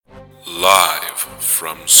Live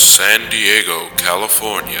from San Diego,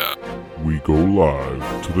 California. We go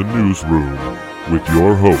live to the newsroom with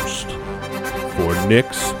your host for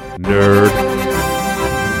Nick's Nerd.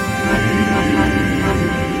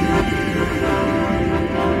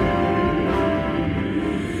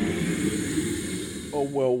 Oh,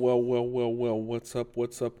 well, what's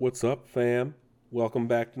up, fam? Welcome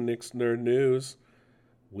back to Nick's Nerd News.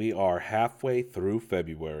 We are halfway through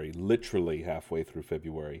February, literally halfway through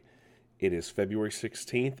February. It is February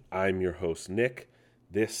 16th. I'm your host, Nick.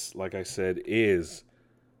 This, like I said, is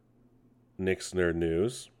Nick's Nerd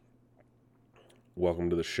News.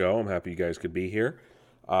 Welcome to the show. I'm happy you guys could be here.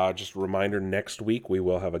 Just a reminder, next week we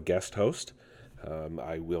will have a guest host.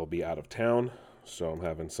 I will be out of town, so I'm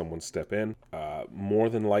having someone step in. More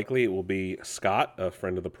than likely, it will be Scott, a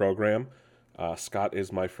friend of the program. Scott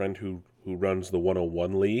is my friend who runs the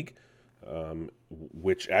 101 League,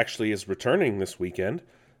 which actually is returning this weekend.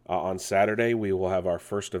 On Saturday, we will have our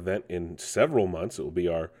first event in several months. It will be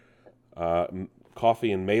our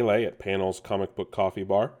Coffee and Melee at Panel's Comic Book Coffee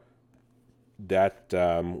Bar. That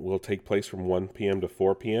will take place from 1 p.m. to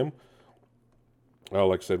 4 p.m.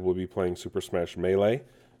 Like I said, we'll be playing Super Smash Melee.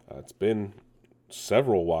 It's been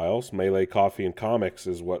several whiles. Melee Coffee and Comics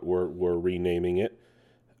is what we're renaming it.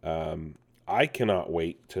 I cannot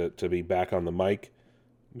wait to be back on the mic.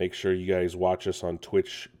 Make sure you guys watch us on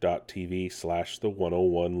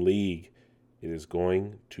twitch.tv/the101 League. It is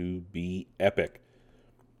going to be epic.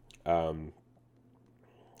 Like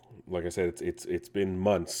I said, it's been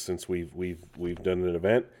months since we've done an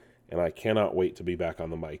event, and I cannot wait to be back on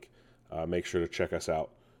the mic. Make sure to check us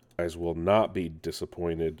out. You guys will not be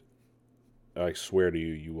disappointed. I swear to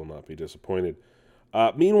you, you will not be disappointed.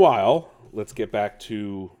 Meanwhile, let's get back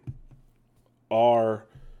to our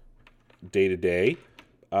day-to-day.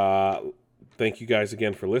 Thank you guys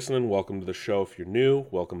again for listening. Welcome to the show if you're new.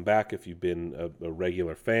 Welcome back if you've been a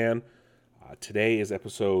regular fan. Today is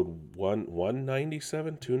episode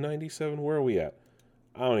 197, 297. Where are we at?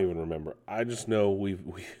 I don't even remember. I just know we've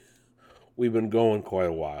been going quite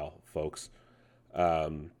a while, folks.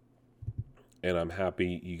 And I'm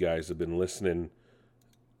happy you guys have been listening.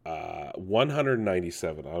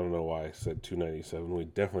 197. I don't know why I said 297. We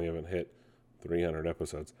definitely haven't hit 300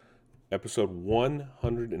 episodes. Episode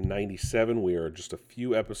 197. We are just a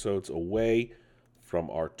few episodes away from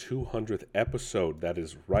our 200th episode. That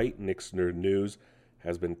is right. Nick's Nerd News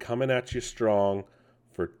has been coming at you strong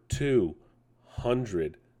for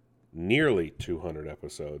 200, nearly 200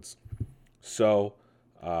 episodes. So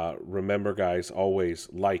remember, guys, always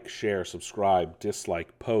like, share, subscribe,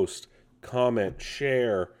 dislike, post, comment,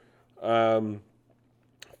 share, thumbs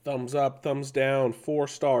up, thumbs down, 4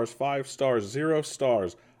 stars, 5 stars, 0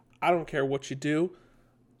 stars. I don't care what you do.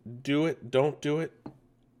 Do it, don't do it.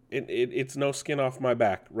 It's no skin off my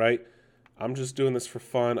back, right? I'm just doing this for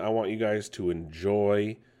fun. I want you guys to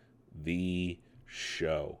enjoy the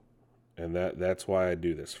show. And that's why I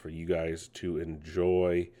do this, for you guys to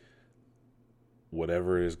enjoy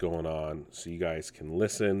whatever is going on, so you guys can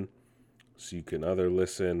listen, so you can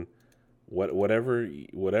listen. Whatever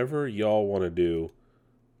y'all want to do,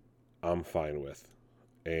 I'm fine with.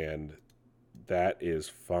 And that is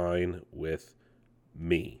fine with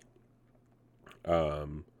me. What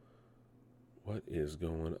is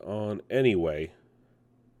going on? Anyway,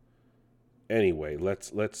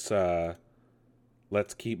 let's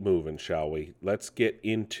keep moving, shall we? Let's get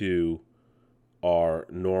into our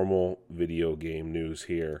normal video game news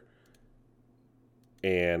here.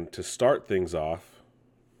 And to start things off,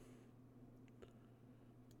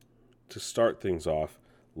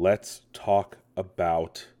 let's talk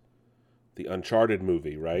about the Uncharted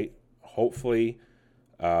movie, right? Hopefully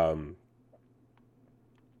I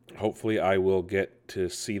will get to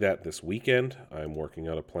see that this weekend. I'm working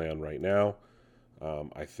on a plan right now.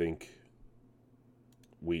 I think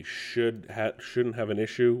we shouldn't have an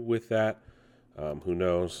issue with that. Who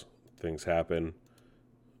knows? Things happen.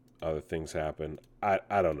 Other things happen.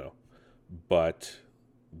 I don't know. But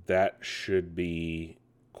that should be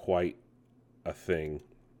quite a thing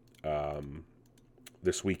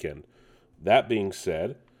this weekend. That being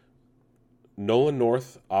said, Nolan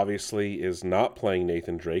North obviously is not playing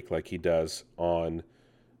Nathan Drake like he does in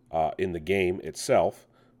the game itself.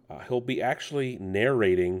 He'll be actually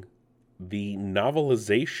narrating the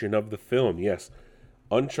novelization of the film. Yes,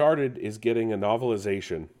 Uncharted is getting a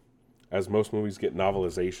novelization, as most movies get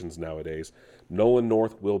novelizations nowadays. Nolan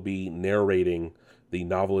North will be narrating the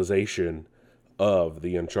novelization of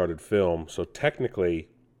the Uncharted film. So technically,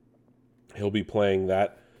 he'll be playing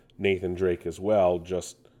that Nathan Drake as well,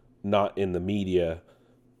 just not in the media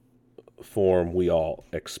form we all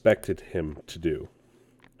expected him to do.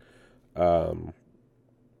 That's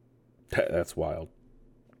wild.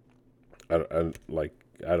 I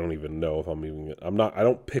don't even know if I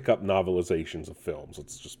don't pick up novelizations of films.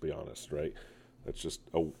 Let's just be honest, right?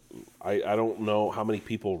 I don't know how many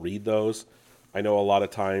people read those. I know a lot of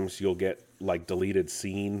times you'll get like deleted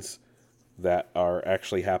scenes that are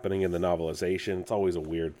actually happening in the novelization. It's always a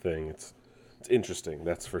weird thing. It's interesting,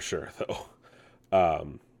 that's for sure, though.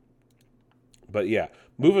 But yeah,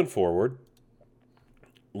 moving forward,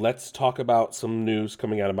 let's talk about some news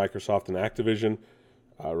coming out of Microsoft and Activision.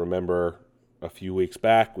 Remember, a few weeks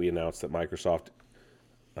back, we announced that Microsoft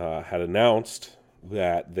had announced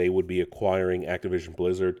that they would be acquiring Activision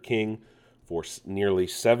Blizzard King for nearly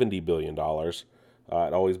 $70 billion.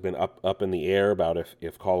 It always been up in the air about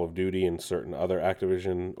if Call of Duty and certain other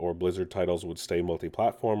Activision or Blizzard titles would stay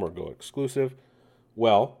multi-platform or go exclusive.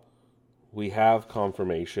 Well, we have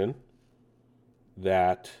confirmation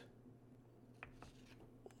that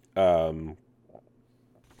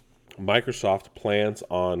Microsoft plans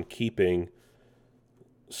on keeping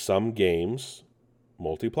some games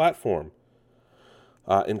multi-platform,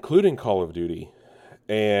 including Call of Duty.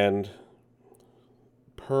 And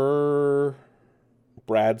per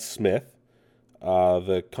Brad Smith,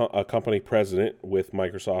 a company president with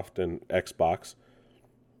Microsoft and Xbox,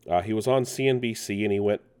 he was on CNBC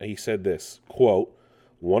and he said this, quote,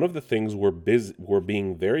 "One of the things we're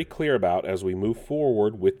being very clear about as we move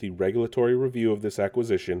forward with the regulatory review of this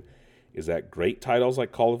acquisition is that great titles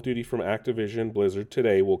like Call of Duty from Activision Blizzard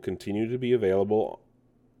today will continue to be available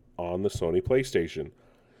on the Sony PlayStation.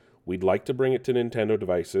 We'd like to bring it to Nintendo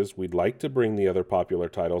devices. We'd like to bring the other popular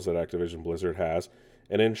titles that Activision Blizzard has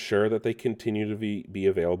and ensure that they continue to be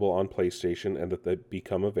available on PlayStation and that they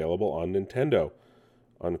become available on Nintendo,"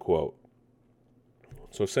 unquote.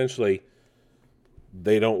 So essentially,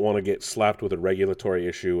 they don't want to get slapped with a regulatory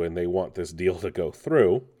issue and they want this deal to go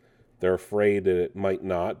through. They're afraid that it might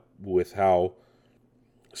not, with how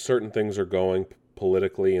certain things are going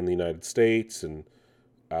politically in the United States and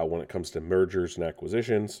when it comes to mergers and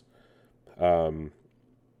acquisitions. And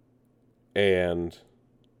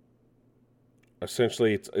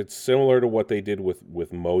essentially, it's similar to what they did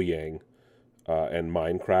with Mojang and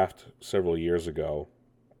Minecraft several years ago.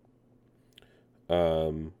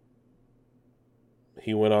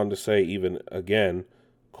 He went on to say, even again,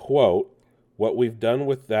 quote, "What we've done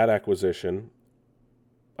with that acquisition,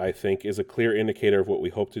 I think, is a clear indicator of what we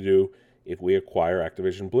hope to do if we acquire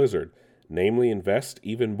Activision Blizzard. Namely, invest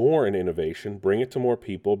even more in innovation, bring it to more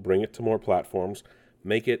people, bring it to more platforms,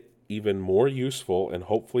 make it even more useful and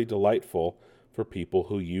hopefully delightful for people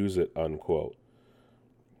who use it," unquote.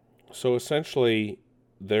 So essentially,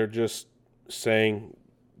 they're just saying,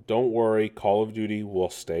 don't worry, Call of Duty will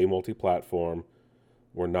stay multi-platform.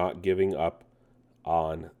 We're not giving up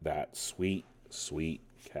on that sweet, sweet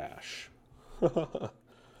cash.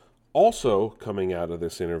 Also coming out of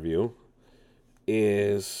this interview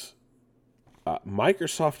is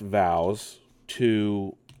Microsoft vows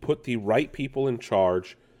to put the right people in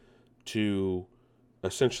charge to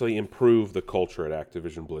essentially improve the culture at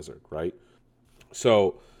Activision Blizzard, right?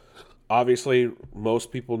 So obviously,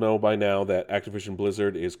 most people know by now that Activision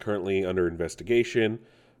Blizzard is currently under investigation.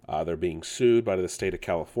 They're being sued by the state of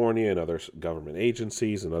California and other government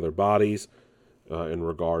agencies and other bodies in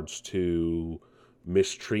regards to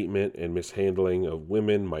mistreatment and mishandling of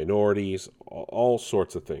women, minorities, all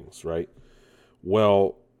sorts of things, right?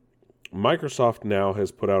 Well, Microsoft now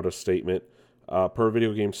has put out a statement. Per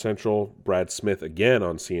Video Game Central, Brad Smith, again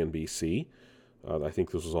on CNBC, I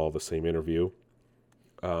think this was all the same interview,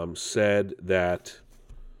 said that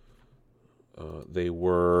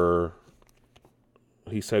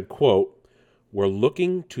he said, quote, "We're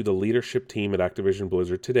looking to the leadership team at Activision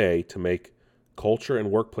Blizzard today to make culture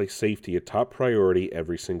and workplace safety a top priority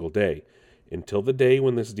every single day, until the day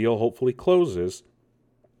when this deal hopefully closes,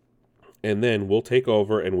 and then we'll take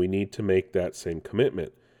over and we need to make that same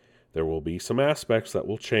commitment. There will be some aspects that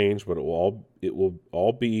will change, but it will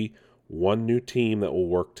all be one new team that will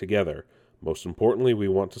work together. Most importantly, we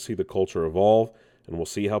want to see the culture evolve, and we'll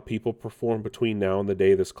see how people perform between now and the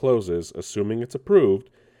day this closes, assuming it's approved,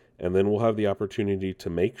 and then we'll have the opportunity to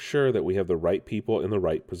make sure that we have the right people in the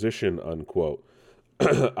right position," unquote.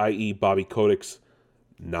 i.e. Bobby Kotick's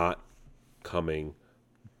not coming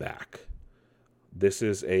back. This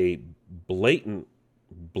is a blatant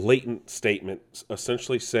statement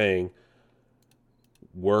essentially saying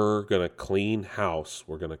we're going to clean house.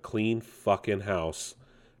 We're going to clean fucking house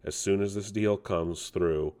as soon as this deal comes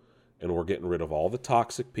through, and we're getting rid of all the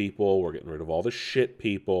toxic people. We're getting rid of all the shit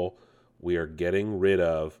people. We are getting rid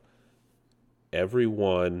of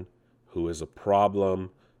everyone who is a problem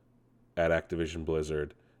at Activision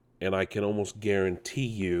Blizzard, And I can almost guarantee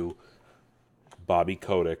you Bobby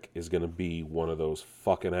Kotick is going to be one of those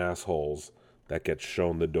fucking assholes that gets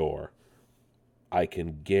shown the door. I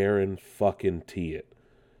can guarantee it.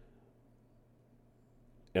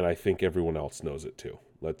 And I think everyone else knows it too.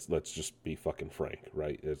 Let's just be fucking frank,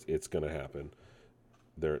 right? It's going to happen.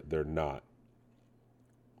 They're not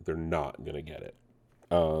going to get it.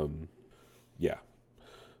 Yeah.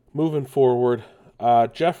 Moving forward,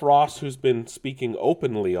 Jeff Ross, who's been speaking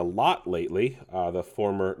openly a lot lately, the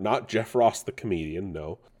former, not Jeff Ross the comedian,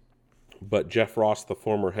 no, but Jeff Ross, the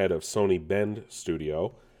former head of Sony Bend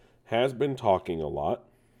Studio, has been talking a lot,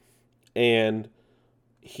 and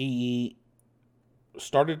he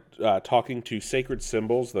started talking to Sacred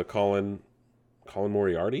Symbols, the Colin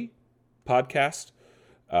Moriarty podcast.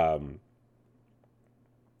 Yeah,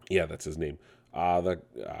 that's his name.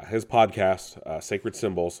 His podcast, Sacred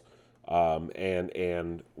Symbols,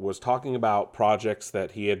 and was talking about projects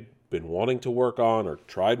that he had been wanting to work on or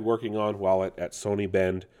tried working on while at Sony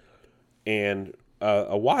Bend. And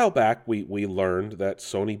a while back, we learned that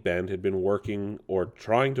Sony Bend had been working or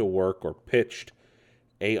trying to work or pitched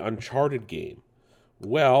a Uncharted game.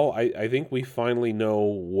 Well, I think we finally know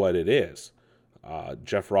what it is.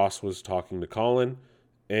 Jeff Ross was talking to Colin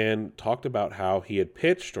and talked about how he had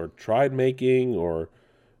pitched or tried making or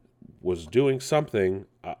was doing something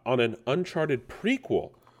on an Uncharted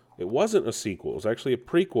prequel. It wasn't a sequel. It was actually a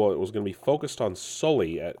prequel. It was going to be focused on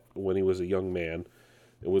Sully when he was a young man.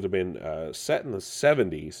 It would have been set in the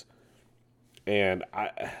 70s. And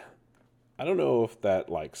I don't know if that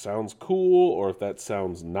sounds cool or if that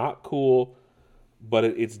sounds not cool, but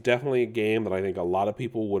it's definitely a game that I think a lot of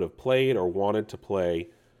people would have played or wanted to play,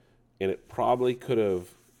 and it probably could have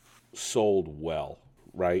sold well,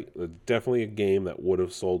 right? Definitely a game that would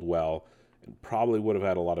have sold well and probably would have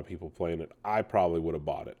had a lot of people playing it. I probably would have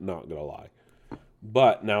bought it, not gonna lie.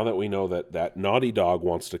 But now that we know that Naughty Dog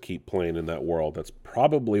wants to keep playing in that world, that's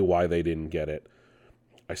probably why they didn't get it.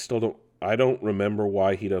 I don't remember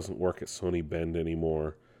why he doesn't work at Sony Bend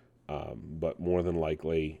anymore, but more than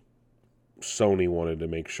likely Sony wanted to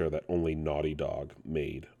make sure that only Naughty Dog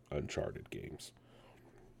made Uncharted games.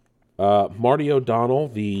 Marty O'Donnell,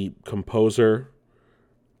 the composer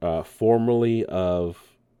formerly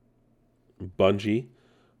of Bungie,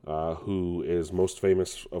 who is most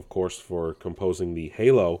famous, of course, for composing the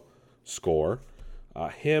Halo score,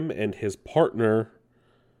 him and his partner,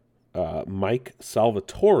 Mike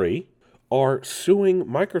Salvatore, are suing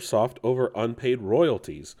Microsoft over unpaid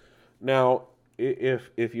royalties. Now,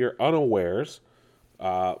 if you're unawares,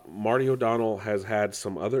 Marty O'Donnell has had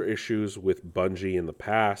some other issues with Bungie in the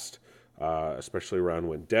past, especially around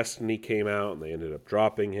when Destiny came out and they ended up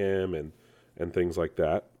dropping him and things like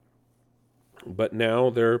that. But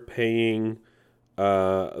now they're suing,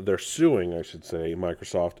 I should say,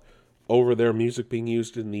 Microsoft over their music being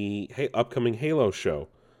used in the upcoming Halo show.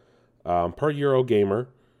 Per Eurogamer,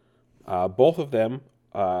 both of them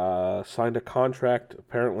signed a contract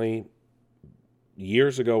apparently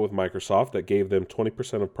years ago with Microsoft that gave them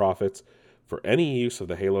 20% of profits for any use of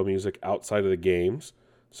the Halo music outside of the games,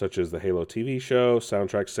 such as the Halo TV show,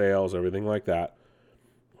 soundtrack sales, everything like that.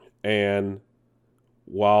 And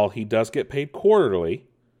while he does get paid quarterly,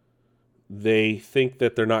 they think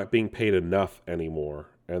that they're not being paid enough anymore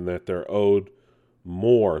and that they're owed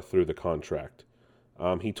more through the contract.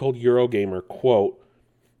 He told Eurogamer, quote,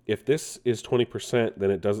 "If this is 20%,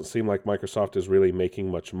 then it doesn't seem like Microsoft is really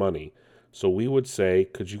making much money. So we would say,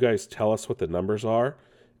 could you guys tell us what the numbers are?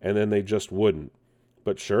 And then they just wouldn't.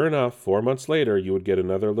 But sure enough, 4 months later, you would get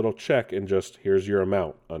another little check and just, here's your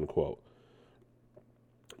amount," unquote.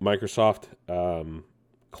 Microsoft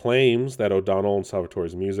claims that O'Donnell and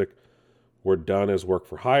Salvatore's music were done as work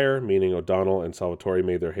for hire, meaning O'Donnell and Salvatore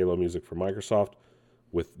made their Halo music for Microsoft,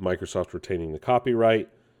 with Microsoft retaining the copyright.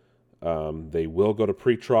 They will go to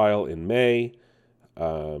pre-trial in May.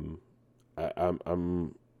 I'm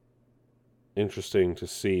interesting to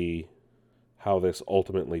see how this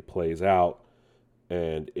ultimately plays out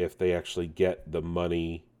and if they actually get the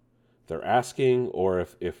money they're asking or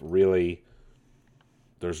if really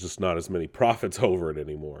there's just not as many profits over it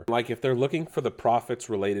anymore. Like if they're looking for the profits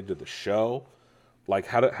related to the show, like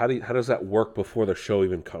how does that work before the show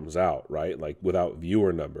even comes out, right? Like without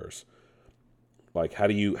viewer numbers. Like how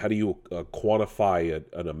do you quantify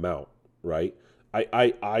an amount, right?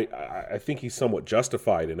 I think he's somewhat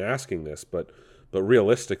justified in asking this, but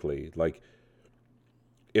realistically, like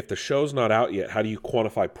if the show's not out yet, how do you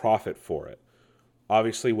quantify profit for it?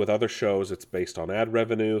 Obviously, with other shows, it's based on ad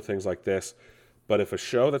revenue, things like this. But if a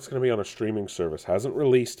show that's going to be on a streaming service hasn't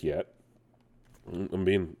released yet,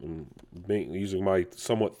 I'm using my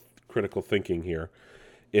somewhat critical thinking here.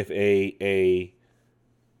 if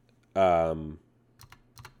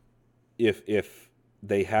if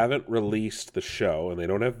they haven't released the show and they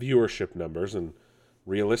don't have viewership numbers, and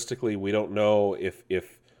realistically we don't know if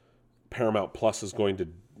Paramount Plus is going to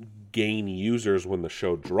gain users when the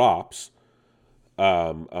show drops,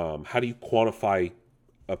 how do you quantify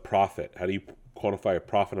a profit? How do you quantify a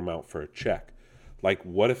profit amount for a check? Like,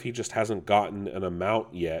 what if he just hasn't gotten an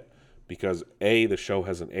amount yet because A, the show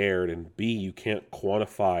hasn't aired, and B, you can't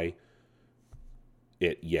quantify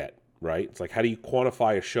it yet, right? It's like, how do you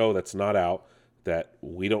quantify a show that's not out, that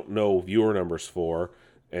we don't know viewer numbers for,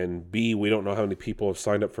 and B, we don't know how many people have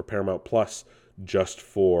signed up for Paramount Plus just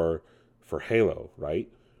for Halo, right?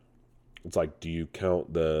 It's like, do you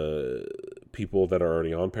count the people that are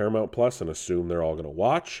already on Paramount Plus and assume they're all going to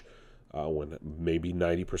watch, when maybe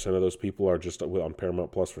 90% of those people are just on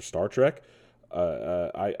Paramount Plus for Star Trek?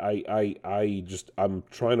 I'm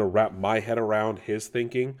trying to wrap my head around his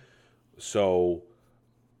thinking, so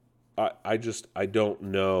I don't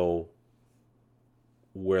know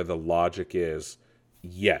where the logic is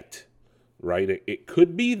yet, right? It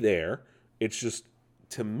could be there. It's just,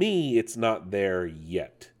 to me, it's not there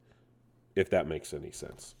yet, if that makes any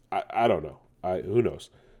sense. I don't know. Who knows?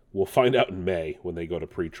 We'll find out in May when they go to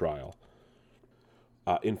pre-trial.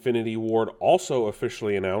 Infinity Ward also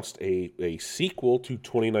officially announced a sequel to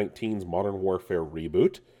 2019's Modern Warfare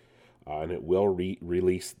reboot, and it will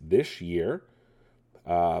release this year.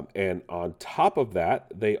 And on top of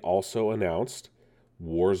that, they also announced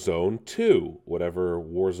Warzone 2. Whatever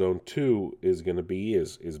Warzone 2 is going to be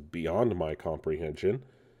is beyond my comprehension.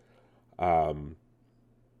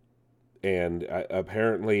 And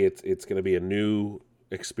apparently it's going to be a new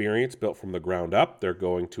experience built from the ground up. They're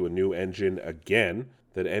going to a new engine again.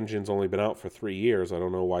 That engine's only been out for 3 years. I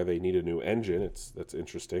don't know why they need a new engine. That's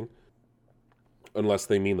interesting. Unless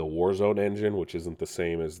they mean the Warzone engine, which isn't the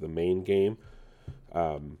same as the main game.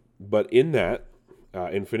 But in that,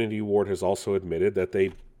 Infinity Ward has also admitted that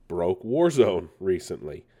they broke Warzone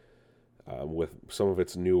recently, with some of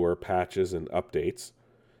its newer patches and updates.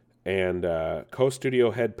 And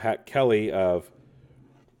co-studio head Pat Kelly of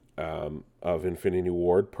Infinity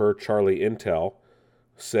Ward, per Charlie Intel,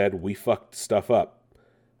 said, "We fucked stuff up."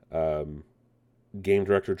 Game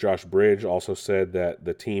director Josh Bridge also said that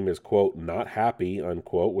the team is, quote, "not happy,"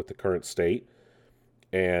 unquote, with the current state.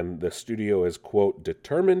 And the studio is, quote,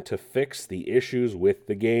 "determined to fix the issues with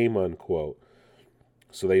the game," unquote.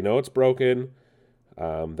 So they know it's broken.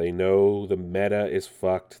 They know the meta is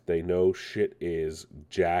fucked. They know shit is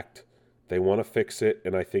jacked. They want to fix it,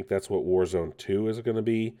 and I think that's what Warzone 2 is going to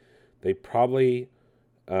be. They probably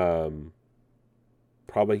can't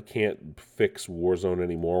fix Warzone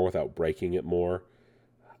anymore without breaking it more.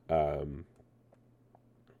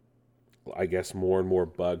 I guess more and more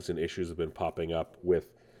bugs and issues have been popping up with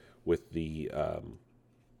the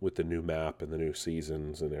new map and the new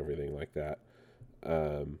seasons and everything like that.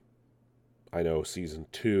 I know Season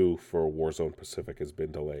 2 for Warzone Pacific has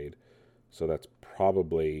been delayed, so that's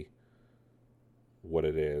probably what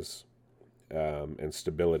it is. And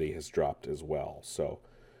stability has dropped as well, so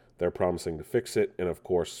they're promising to fix it. And of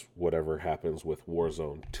course, whatever happens with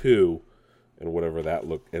Warzone 2 and whatever that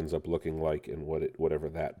ends up looking like, and whatever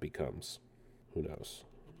that becomes, who knows.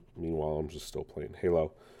 Meanwhile, I'm just still playing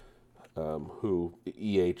Halo, who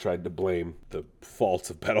EA tried to blame the faults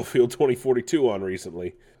of Battlefield 2042 on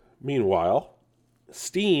recently. Meanwhile,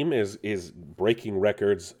 Steam is breaking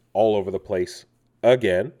records all over the place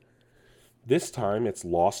again. This time it's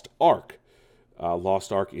Lost Ark.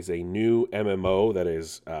 Lost Ark is a new MMO that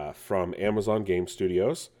is from Amazon Game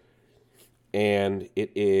Studios, and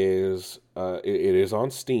it is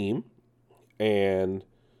on Steam. And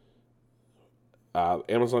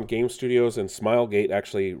Amazon Game Studios and Smilegate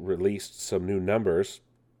actually released some new numbers,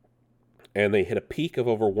 and they hit a peak of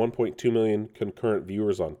over 1.2 million concurrent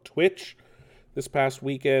viewers on Twitch this past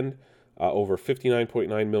weekend. Over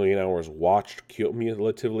 59.9 million hours watched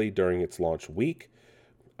cumulatively during its launch week.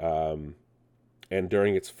 And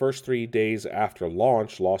during its first 3 days after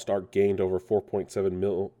launch, Lost Ark gained over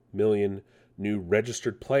 4.7 million new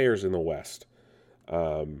registered players in the West.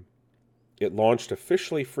 It launched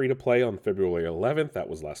officially free-to-play on February 11th. That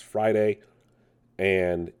was last Friday.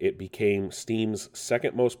 And it became Steam's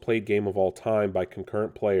second most played game of all time by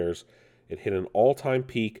concurrent players. It hit an all-time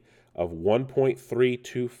peak of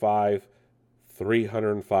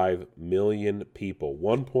 305 million people.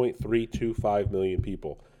 1.325 million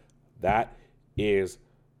people. That is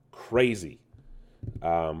crazy.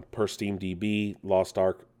 Per SteamDB, Lost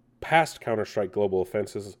Ark passed Counter-Strike Global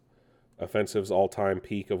Offensive's all-time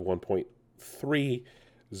peak of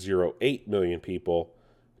 1.308 million people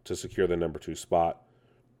to secure the number 2 spot.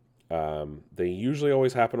 They usually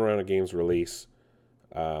always happen around a game's release,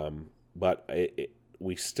 but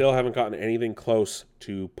we still haven't gotten anything close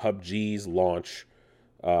to PUBG's launch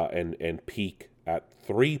and peak at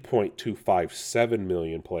 3.257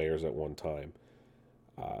 million players at one time.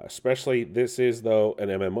 Especially, this is, though, an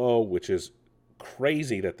MMO, which is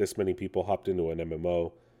crazy that this many people hopped into an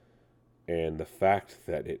MMO. And the fact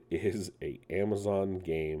that it is a Amazon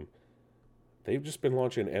game, they've just been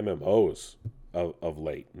launching MMOs of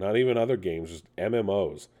late. Not even other games, just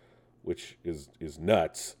MMOs, which is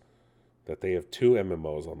nuts that they have 2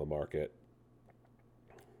 MMOs on the market.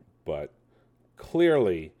 But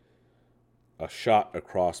clearly a shot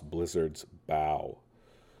across Blizzard's bow.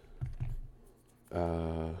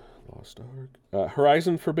 Lost Ark.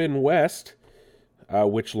 Horizon Forbidden West,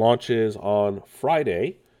 which launches on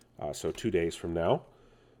Friday, so 2 days from now,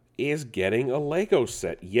 is getting a Lego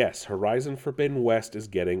set. Yes, Horizon Forbidden West is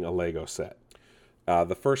getting a Lego set.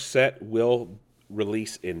 The first set will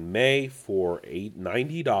release in May for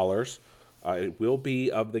 $90. It will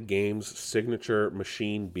be of the game's signature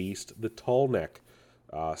machine beast, the Tallneck.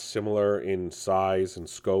 Similar in size and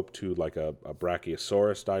scope to like a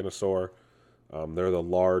Brachiosaurus dinosaur. They're the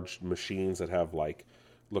large machines that have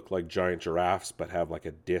look like giant giraffes, but have like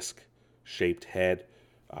a disc-shaped head.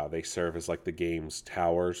 They serve as like the game's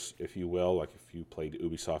towers, if you will. Like if you played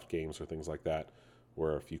Ubisoft games or things like that,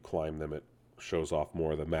 where if you climb them, it shows off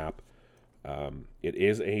more of the map. It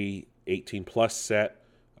is a 18-plus set.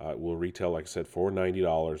 It will retail, like I said, for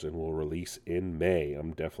 $90 and will release in May.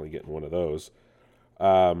 I'm definitely getting one of those.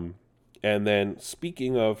 And then,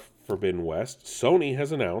 speaking of Forbidden West, Sony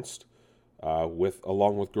has announced,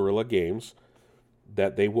 along with Guerrilla Games,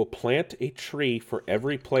 that they will plant a tree for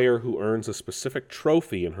every player who earns a specific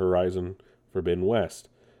trophy in Horizon Forbidden West.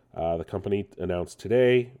 The company announced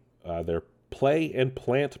today their Play and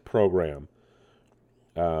Plant program.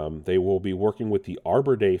 They will be working with the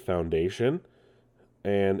Arbor Day Foundation,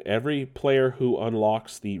 and every player who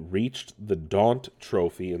unlocks the Reached the Daunt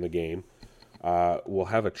trophy in the game will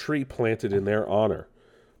have a tree planted in their honor.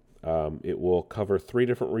 It will cover 3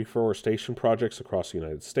 different reforestation projects across the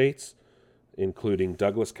United States, including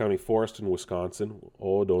Douglas County Forest in Wisconsin,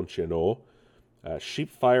 oh, don't you know,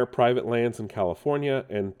 Sheepfire private lands in California,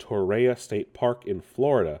 and Torreya State Park in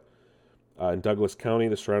Florida. In Douglas County,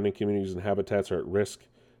 the surrounding communities and habitats are at risk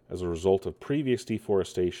as a result of previous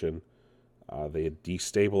deforestation. They had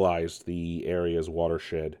destabilized the area's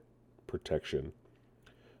watershed protection.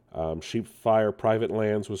 Sheepfire private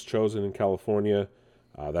lands was chosen in California.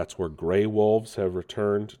 That's where gray wolves have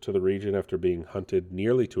returned to the region after being hunted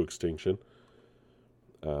nearly to extinction.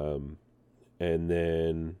 And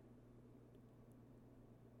then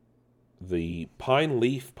the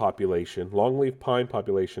longleaf pine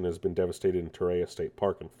population has been devastated in Torreya State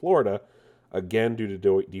Park in Florida, again due to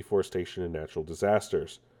deforestation and natural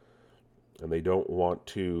disasters. And they don't want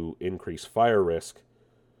to increase fire risk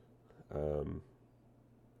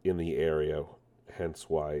in the area, hence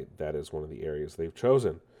why that is one of the areas they've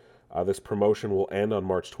chosen. This promotion will end on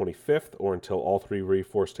March 25th or until all 3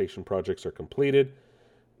 reforestation projects are completed.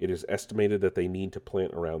 It is estimated that they need to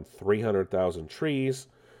plant around 300,000 trees,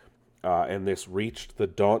 and this Reached the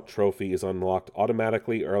Daunt trophy is unlocked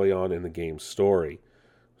automatically early on in the game's story.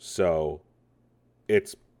 So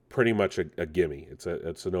it's pretty much a gimme. It's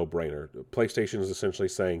a no-brainer. PlayStation is essentially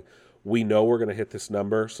saying, we know we're going to hit this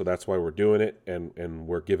number, so that's why we're doing it, and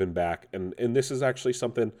we're giving back. And this is actually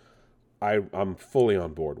something I'm fully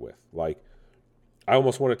on board with. Like, I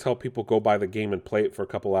almost want to tell people go buy the game and play it for a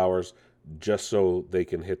couple hours just so they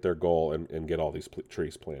can hit their goal and get all these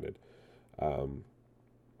trees planted.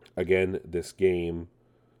 Again, this game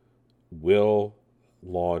will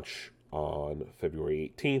launch on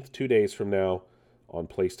February 18th, 2 days from now, on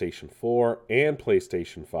PlayStation 4 and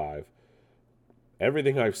PlayStation 5.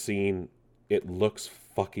 Everything I've seen, it looks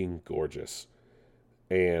fucking gorgeous.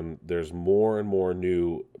 And there's more and more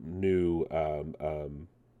new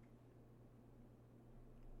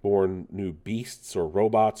beasts or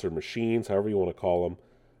robots or machines, however you want to call them.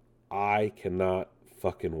 I cannot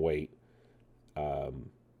fucking wait.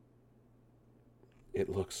 It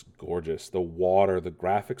looks gorgeous. The water, the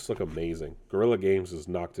graphics look amazing. Guerrilla Games has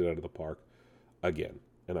knocked it out of the park again,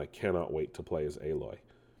 and I cannot wait to play as Aloy.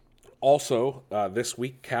 Also, this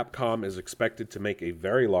week, Capcom is expected to make a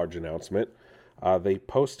very large announcement. They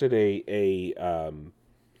posted a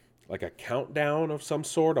countdown of some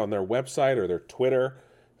sort on their website or their Twitter.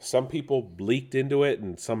 Some people leaked into it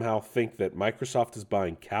and somehow think that Microsoft is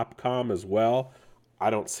buying Capcom as well. I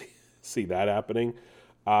don't see that happening.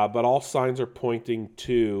 But all signs are pointing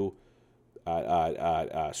to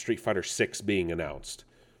Street Fighter 6 being announced.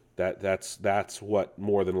 That's what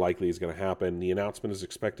more than likely is going to happen. The announcement is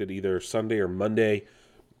expected either Sunday or Monday,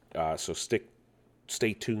 so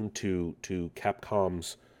stay tuned to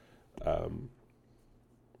Capcom's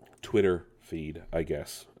Twitter feed, I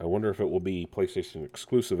guess. I wonder if it will be PlayStation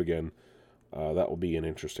exclusive again. That will be an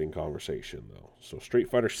interesting conversation, though. So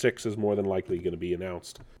Street Fighter 6 is more than likely going to be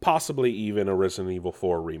announced. Possibly even a Resident Evil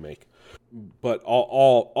 4 remake. But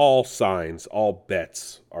all signs, all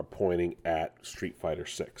bets are pointing at Street Fighter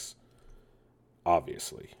 6.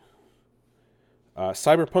 Obviously.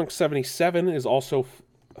 Cyberpunk 77 is also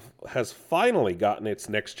has finally gotten its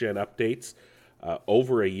next-gen updates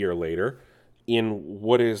over a year later in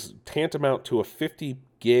what is tantamount to a 50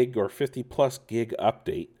 gig or 50-plus gig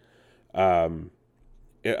update.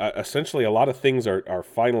 Essentially, a lot of things are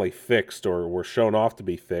finally fixed or were shown off to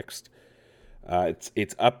be fixed.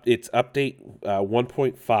 It's update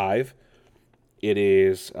 1.5. It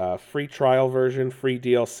is free trial version, free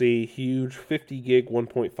DLC, huge 50 gig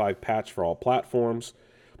 1.5 patch for all platforms.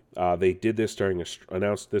 They did this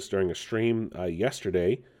announced this during a stream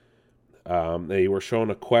yesterday. They were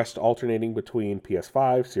shown a quest alternating between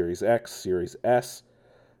PS5, Series X, Series S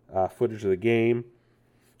footage of the game.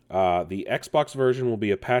 The Xbox version will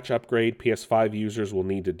be a patch upgrade. PS5 users will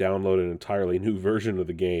need to download an entirely new version of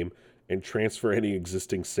the game and transfer any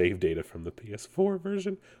existing save data from the PS4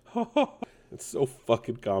 version. It's so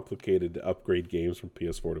fucking complicated to upgrade games from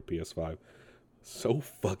PS4 to PS5. So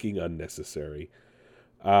fucking unnecessary.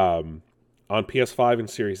 On PS5 and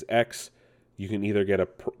Series X, you can either get a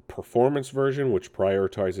performance version, which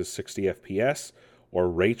prioritizes 60 FPS, or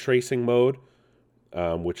ray tracing mode,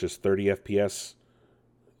 which is 30 FPS,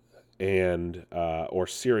 and or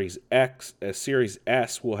Series X. Series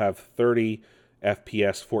S will have 30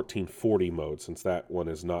 FPS 1440 mode, since that one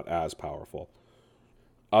is not as powerful.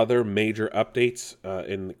 Other major updates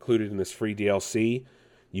included in this free DLC: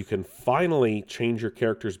 you can finally change your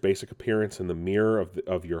character's basic appearance in the mirror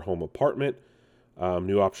of your home apartment.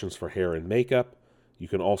 New options for hair and makeup. You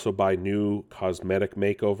can also buy new cosmetic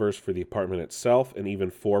makeovers for the apartment itself, and even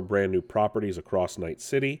 4 brand new properties across Night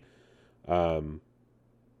City.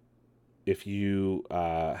 If you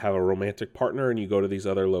have a romantic partner and you go to these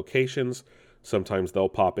other locations, sometimes they'll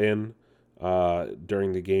pop in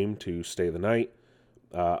during the game to stay the night.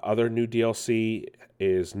 Other new DLC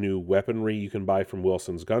is new weaponry you can buy from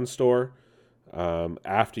Wilson's Gun Store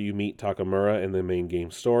after you meet Takamura in the main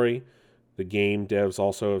game story. The game devs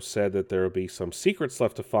also have said that there will be some secrets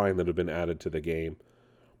left to find that have been added to the game.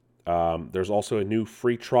 There's also a new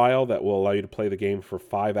free trial that will allow you to play the game for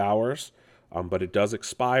 5 hours, but it does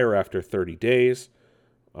expire after 30 days.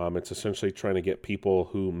 It's essentially trying to get people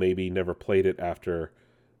who maybe never played it after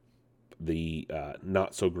the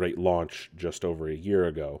not-so-great launch just over a year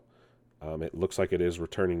ago. It looks like it is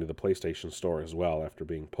returning to the PlayStation Store as well after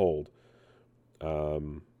being pulled.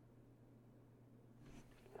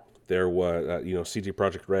 There was, CD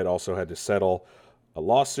Projekt Red also had to settle a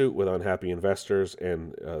lawsuit with unhappy investors,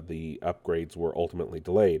 and the upgrades were ultimately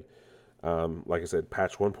delayed. Like I said,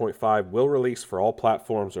 patch 1.5 will release for all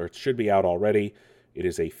platforms, or it should be out already. It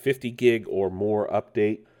is a 50 gig or more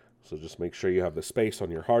update, so just make sure you have the space on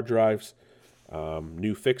your hard drives.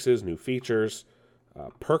 New fixes, new features.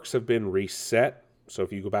 Perks have been reset, so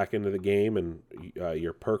if you go back into the game, and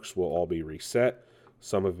your perks will all be reset.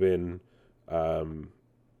 Some have been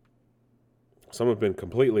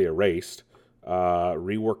completely erased.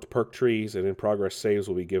 Reworked perk trees and in-progress saves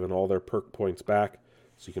will be given all their perk points back,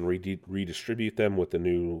 so you can redistribute them with the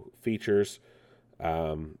new features.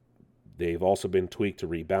 They've also been tweaked to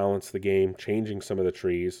rebalance the game, changing some of the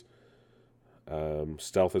trees.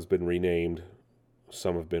 Stealth has been renamed.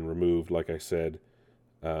 Some have been removed, like I said.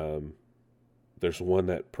 There's one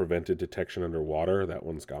that prevented detection underwater. That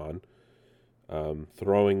one's gone.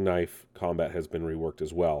 Throwing knife combat has been reworked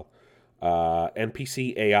as well.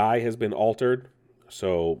 NPC AI has been altered,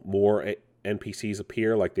 so more NPCs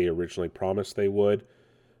appear like they originally promised they would.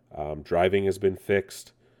 Driving has been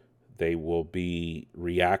fixed. They will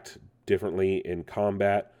react differently in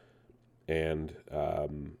combat and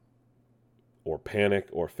or panic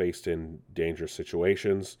or faced in dangerous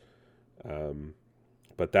situations.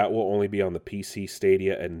 But that will only be on the PC,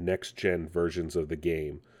 Stadia, and next-gen versions of the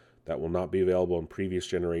game. That will not be available in previous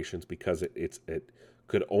generations because it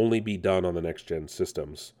could only be done on the next-gen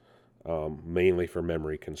systems, mainly for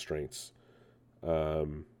memory constraints.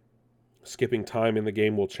 Skipping time in the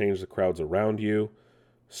game will change the crowds around you.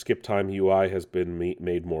 Skip time UI has been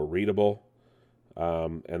made more readable.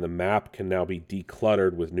 And the map can now be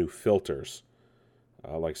decluttered with new filters.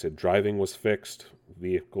 Like I said, driving was fixed.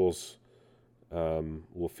 Vehicles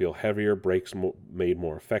Will feel heavier, brakes made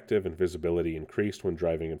more effective, and visibility increased when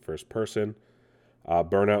driving in first person.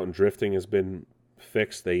 Burnout and drifting has been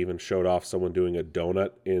fixed. They even showed off someone doing a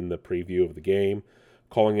donut in the preview of the game.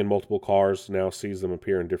 Calling in multiple cars now sees them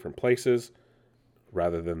appear in different places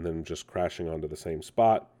rather than them just crashing onto the same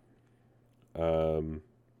spot.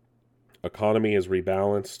 Economy is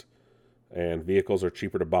rebalanced and vehicles are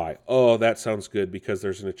cheaper to buy. Oh, that sounds good, because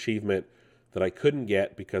there's an achievement that I couldn't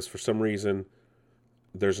get because for some reason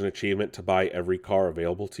there's an achievement to buy every car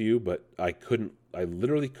available to you, but I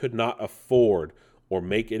literally could not afford or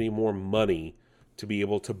make any more money to be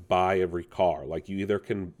able to buy every car. Like, you either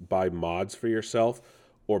can buy mods for yourself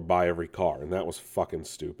or buy every car, and that was fucking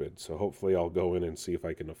stupid. So hopefully I'll go in and see if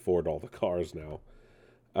I can afford all the cars now.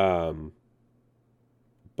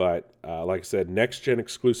 But like I said, next-gen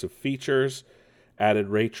exclusive features, added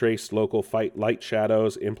ray-traced local fight light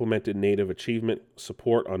shadows, implemented native achievement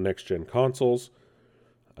support on next-gen consoles.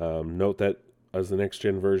 Note that as the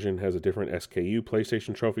next-gen version has a different SKU,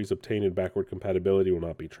 PlayStation trophies obtained in backward compatibility will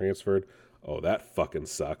not be transferred. Oh, that fucking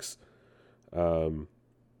sucks. Xbox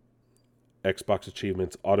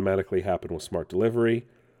achievements automatically happen with smart delivery.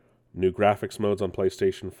 New graphics modes on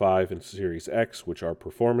PlayStation 5 and Series X, which are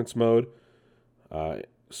performance mode.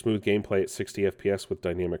 Smooth gameplay at 60 FPS with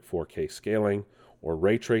dynamic 4K scaling. Or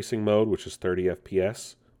ray tracing mode, which is 30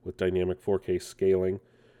 FPS with dynamic 4K scaling.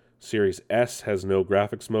 Series S has no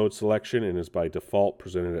graphics mode selection and is by default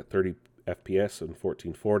presented at 30 FPS and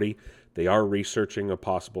 1440. They are researching a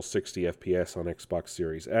possible 60 FPS on Xbox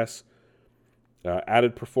Series S.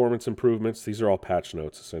 Added performance improvements. These are all patch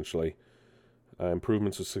notes, essentially.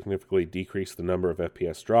 Improvements will significantly decrease the number of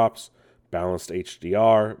FPS drops. Balanced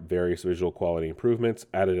HDR, various visual quality improvements.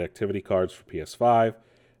 Added activity cards for PS5.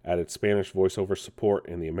 Added Spanish voiceover support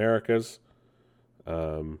in the Americas.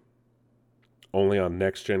 Only on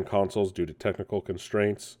next-gen consoles due to technical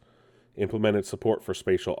constraints. Implemented support for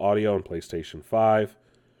spatial audio on PlayStation 5.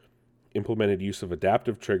 Implemented use of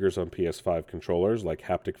adaptive triggers on PS5 controllers, like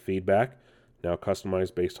haptic feedback, now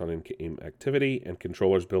customized based on in-game activity, and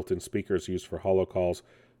controllers built-in speakers used for holo calls,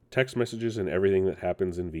 text messages, and everything that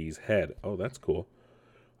happens in V's head. Oh, that's cool.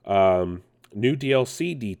 New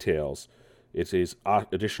DLC details. It is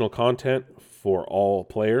additional content for all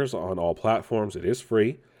players on all platforms. It is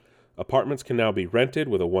free. Apartments can now be rented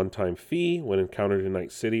with a one-time fee when encountered in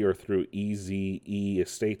Night City or through EZE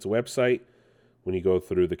Estates website. When you go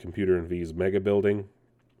through the Computer and V's mega building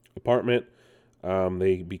apartment,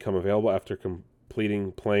 they become available after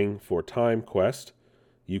completing Playing for Time quest.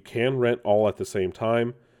 You can rent all at the same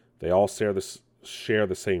time. They all share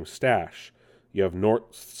the same stash. You have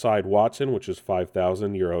Northside Watson, which is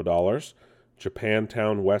 €5,000.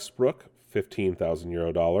 Japantown Westbrook,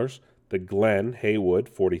 €15,000. The Glen Haywood,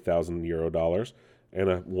 €40,000,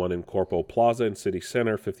 and one in Corpo Plaza in City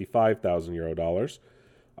Center, €55,000.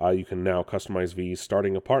 You can now customize V's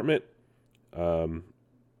starting apartment, and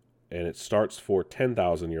it starts for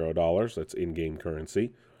 €10,000. That's in-game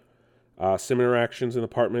currency. Sim interactions in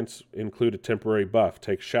apartments include a temporary buff.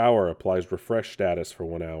 Take shower, applies refresh status for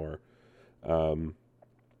 1 hour,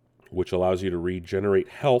 which allows you to regenerate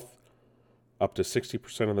health up to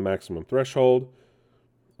 60% of the maximum threshold.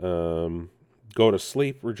 Go to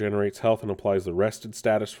sleep, regenerates health and applies the rested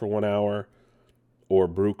status for 1 hour. Or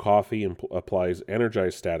brew coffee and applies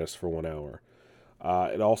energized status for 1 hour.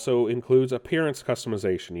 It also includes appearance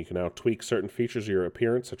customization. You can now tweak certain features of your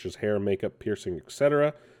appearance, such as hair, makeup, piercing,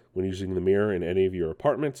 etc., when using the mirror in any of your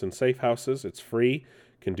apartments and safe houses. It's free.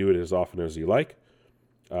 You can do it as often as you like.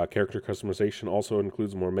 Character customization also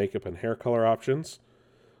includes more makeup and hair color options.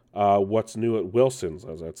 What's new at Wilson's?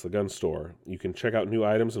 That's the gun store. You can check out new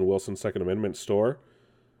items in Wilson's Second Amendment store.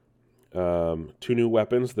 2 new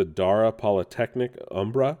weapons, the Dara Polytechnic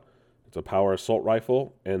Umbra, it's a power assault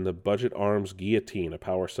rifle, and the Budget Arms Guillotine, a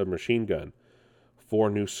power submachine gun. 4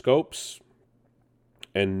 new scopes,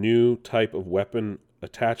 and new type of weapon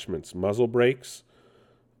attachments, muzzle brakes,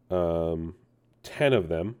 10 of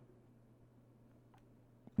them.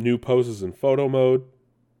 New poses in photo mode.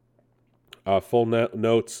 Full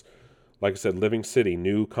notes, like I said, Living City,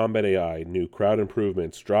 new combat AI, new crowd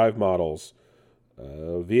improvements, drive models,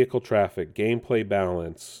 vehicle traffic, gameplay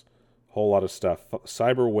balance, whole lot of stuff.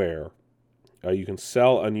 Cyberware. You can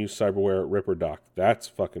sell unused cyberware at Ripperdoc. That's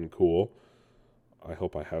fucking cool. I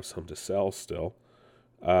hope I have some to sell still.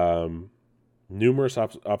 Numerous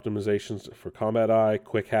optimizations for Combat Eye.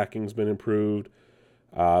 Quick hacking's been improved.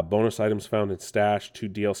 Bonus items found in stash. 2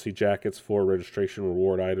 DLC jackets, 4 registration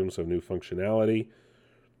reward items of new functionality.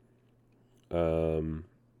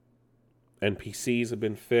 NPCs have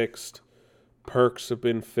been fixed. Perks have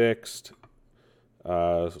been fixed.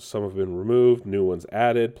 Some have been removed, new ones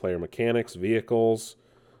added, player mechanics, vehicles,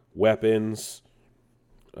 weapons,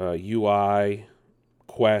 UI,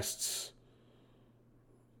 quests,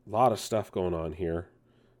 a lot of stuff going on here.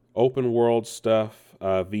 Open world stuff.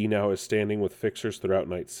 V now is standing with fixers throughout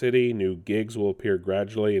Night City. New gigs will appear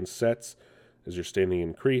gradually in sets as your standing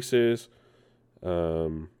increases.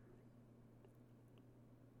 Oh,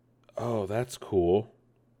 that's cool.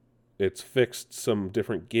 It's fixed some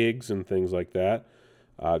different gigs and things like that.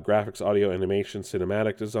 Graphics, audio, animation,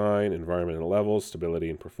 cinematic design, environmental levels, stability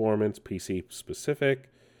and performance, PC specific,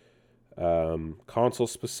 console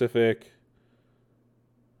specific,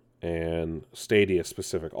 and Stadia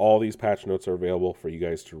specific. All these patch notes are available for you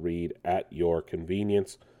guys to read at your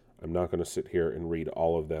convenience. I'm not going to sit here and read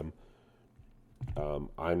all of them.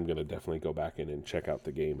 I'm going to definitely go back in and check out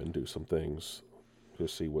the game and do some things to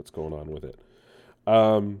see what's going on with it.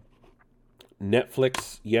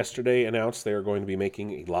 Netflix yesterday announced they are going to be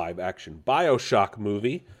making a live-action BioShock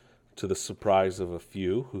movie, to the surprise of a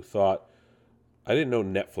few who thought, I didn't know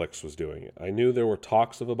Netflix was doing it. I knew there were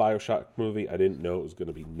talks of a BioShock movie. I didn't know it was going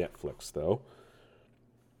to be Netflix, though.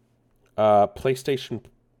 PlayStation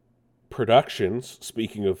Productions,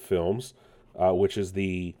 speaking of films, which is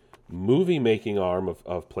the movie-making arm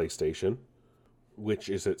of PlayStation, which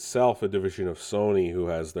is itself a division of Sony, who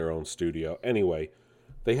has their own studio. Anyway,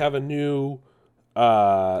 they have a new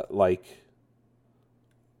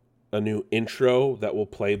intro that will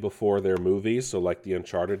play before their movies, so like the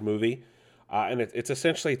Uncharted movie. And it's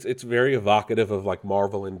essentially, it's very evocative of like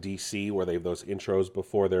Marvel and DC, where they have those intros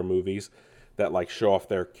before their movies that like show off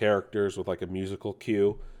their characters with like a musical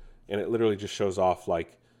cue. And it literally just shows off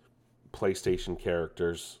like PlayStation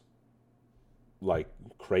characters like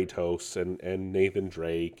Kratos and Nathan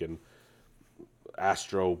Drake and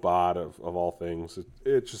Astro Bot of all things.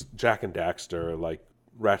 It's just Jak and Daxter, like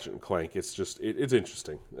Ratchet and Clank. It's just it's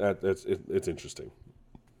interesting. It's interesting.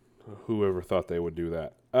 Whoever thought they would do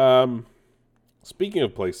that? Speaking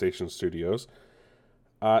of PlayStation Studios,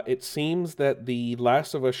 it seems that the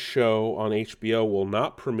Last of Us show on HBO will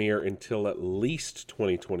not premiere until at least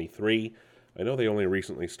 2023. I know they only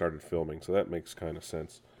recently started filming, so that makes kind of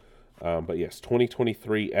sense. But yes,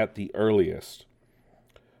 2023 at the earliest.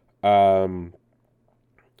 And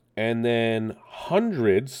then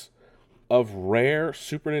hundreds of rare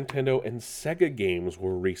Super Nintendo and Sega games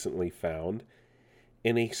were recently found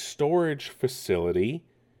in a storage facility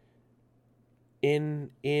in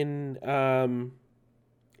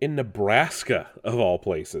Nebraska, of all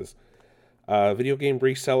places. Video game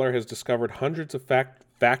reseller has discovered hundreds of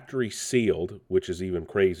factory sealed, which is even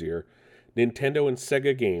crazier, Nintendo and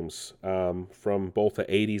Sega games from both the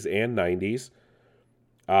 80s and 90s.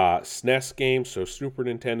 SNES games, so Super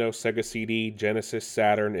Nintendo, Sega CD, Genesis,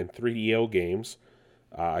 Saturn, and 3DO games.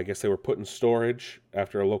 I guess they were put in storage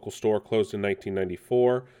after a local store closed in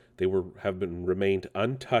 1994. They have remained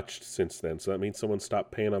untouched since then, so that means someone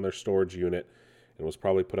stopped paying on their storage unit and was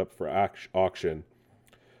probably put up for auction.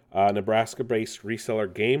 Nebraska-based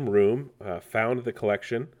reseller Game Room found the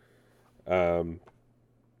collection.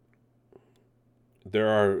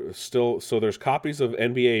 There's copies of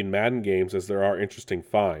NBA and Madden games, as there are interesting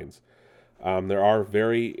finds. There are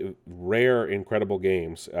very rare, incredible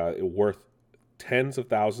games worth tens of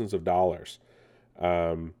thousands of dollars.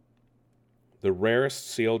 The rarest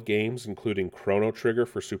sealed games, including Chrono Trigger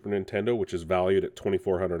for Super Nintendo, which is valued at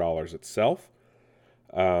 $2,400 itself.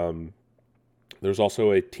 There's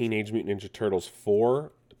also a Teenage Mutant Ninja Turtles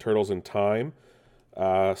 4, Turtles in Time,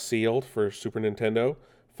 sealed for Super Nintendo.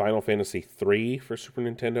 Final Fantasy III for Super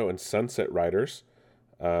Nintendo, and Sunset Riders.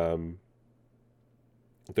 There's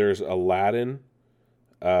Aladdin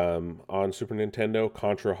on Super Nintendo,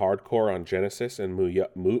 Contra Hardcore on Genesis, and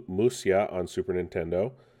Musya on Super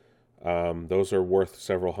Nintendo. Those are worth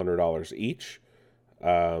several $100s each.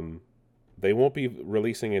 They won't be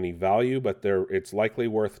releasing any value, but it's likely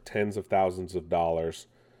worth tens of thousands of dollars.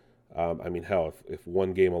 I mean, hell, if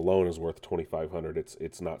one game alone is worth $2,500,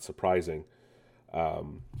 it's not surprising.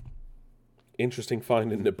 Interesting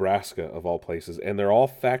find in Nebraska, of all places, and they're all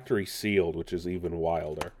factory sealed, which is even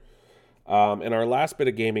wilder. And our last bit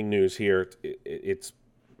of gaming news here, it's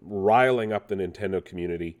riling up the Nintendo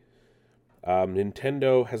community.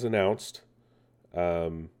 Nintendo has announced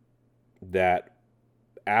that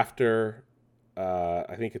after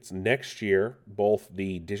I think it's next year, both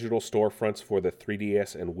the digital storefronts for the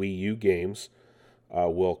 3DS and Wii U games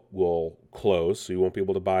will close, so you won't be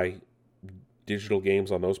able to buy digital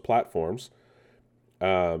games on those platforms.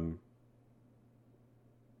 They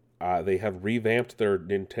have revamped their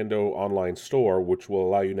Nintendo online store, which will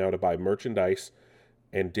allow you now to buy merchandise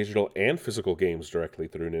and digital and physical games directly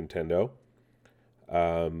through Nintendo.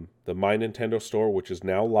 The My Nintendo store, which is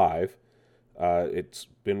now live, it's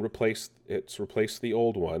been replaced. It's replaced the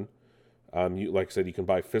old one. Like I said, you can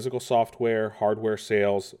buy physical software, hardware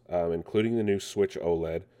sales, including the new Switch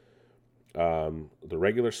OLED, the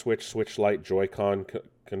regular Switch, Switch Lite, Joy-Con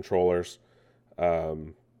controllers,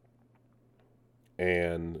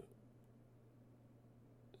 and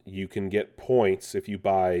you can get points if you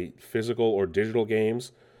buy physical or digital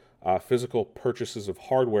games. Physical purchases of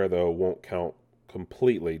hardware, though, won't count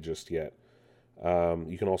completely just yet.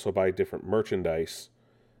 You can also buy different merchandise.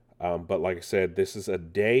 But like I said, this is a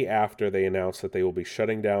day after they announced that they will be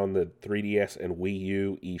shutting down the 3DS and Wii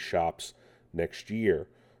U eShops next year.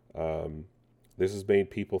 This has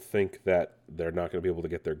made people think that they're not going to be able to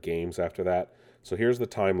get their games after that. So here's the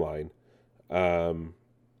timeline.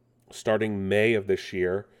 Starting May of this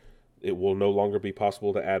year, it will no longer be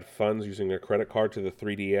possible to add funds using a credit card to the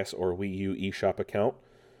 3DS or Wii U eShop account.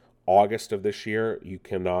 August of this year, you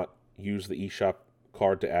cannot use the eShop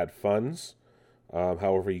card to add funds.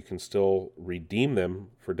 However, you can still redeem them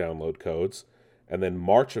for download codes. And then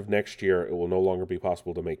March of next year, it will no longer be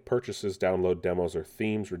possible to make purchases, download demos or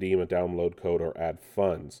themes, redeem a download code, or add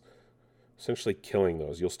funds. Essentially killing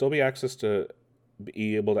those. You'll still be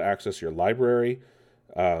able to access your library,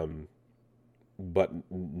 but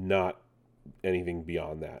not anything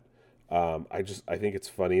beyond that. I think it's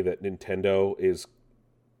funny that Nintendo is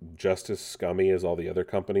just as scummy as all the other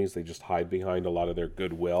companies. They just hide behind a lot of their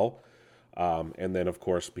goodwill. And then, of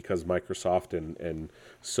course, because Microsoft and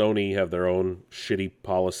Sony have their own shitty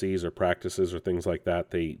policies or practices or things like that,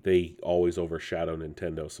 they always overshadow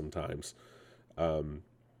Nintendo sometimes.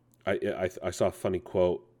 I saw a funny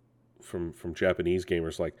quote from Japanese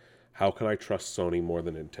gamers like, "How can I trust Sony more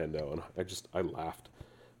than Nintendo?" And I laughed.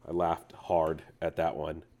 I laughed hard at that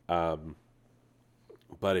one.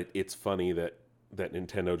 But it's funny that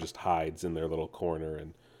Nintendo just hides in their little corner,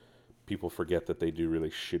 and people forget that they do really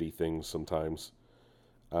shitty things sometimes.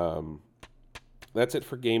 That's it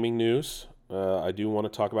for gaming news. I do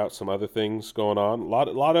want to talk about some other things going on. A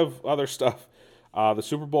lot of other stuff. The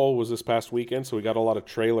Super Bowl was this past weekend, so we got a lot of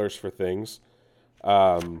trailers for things,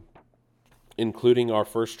 including our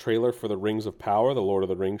first trailer for the Rings of Power, the Lord of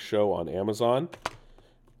the Rings show on Amazon.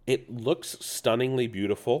 It looks stunningly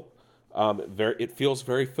beautiful. It feels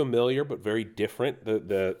very familiar, but very different.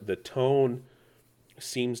 The tone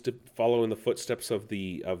seems to follow in the footsteps of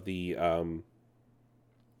the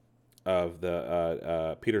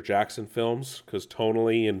Peter Jackson films, because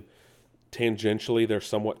tonally and tangentially they're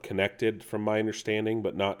somewhat connected from my understanding,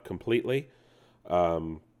 but not completely.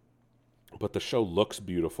 But the show looks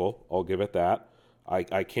beautiful. I'll give it that.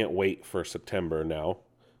 I can't wait for September now.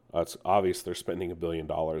 It's obvious they're spending $1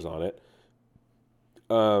 billion on it.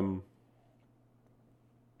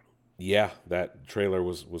 Yeah, that trailer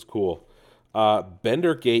was cool.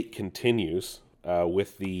 Bendergate continues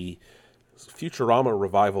with the Futurama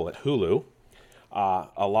revival at Hulu.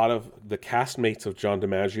 A lot of the castmates of John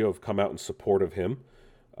DiMaggio have come out in support of him,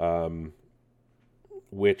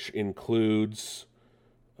 which includes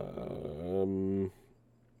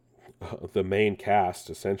the main cast,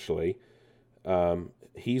 essentially.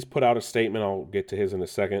 He's put out a statement. I'll get to his in a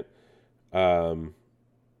second.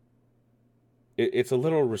 It's a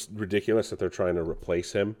little ridiculous that they're trying to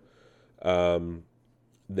replace him.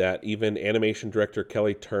 That even animation director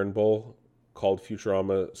Kelly Turnbull called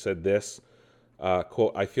Futurama said this,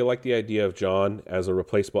 quote, "I feel like the idea of John as a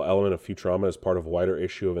replaceable element of Futurama is part of a wider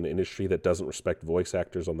issue of an industry that doesn't respect voice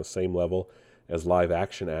actors on the same level as live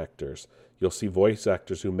action actors. You'll see voice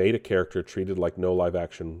actors who made a character treated like no live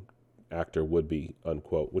action actor would be,"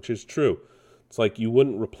 unquote, which is true. It's like you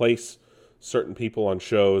wouldn't replace certain people on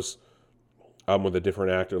shows with a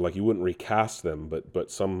different actor. Like you wouldn't recast them, but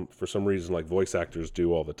for some reason, like voice actors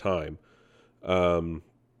do all the time.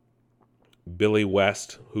 Billy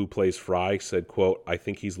West, who plays Fry, said, quote, "I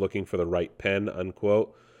think he's looking for the right pen,"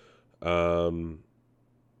 unquote.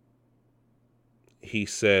 He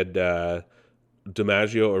said,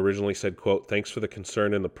 DiMaggio originally said, quote, "Thanks for the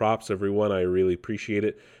concern and the props, everyone. I really appreciate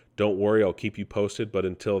it. Don't worry, I'll keep you posted. But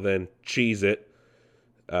until then, cheese it."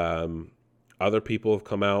 Other people have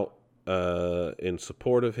come out in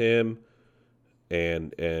support of him,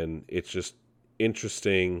 and it's just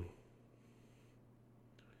interesting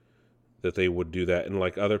that they would do that. And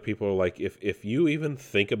like other people are like, if you even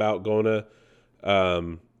think about going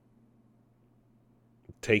to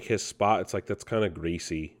take his spot, it's like that's kind of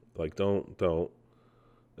greasy. Like don't.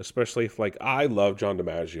 Especially if like I love John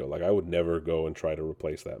DiMaggio, like I would never go and try to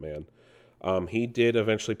replace that man. He did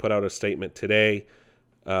eventually put out a statement today.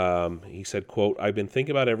 He said, quote, "I've been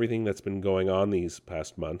thinking about everything that's been going on these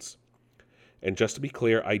past months, And just to be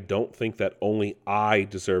clear, I don't think that only I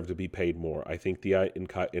deserve to be paid more. I think the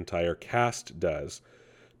entire cast does.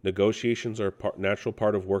 Negotiations are a natural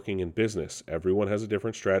part of working in business. Everyone has a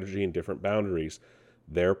different strategy and different boundaries.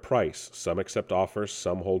 Their price. Some accept offers,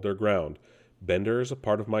 some hold their ground. Bender is a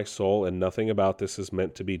part of my soul, and nothing about this is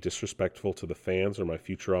meant to be disrespectful to the fans or my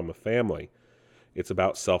Futurama family. It's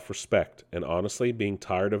about self-respect, and honestly, being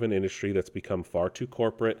tired of an industry that's become far too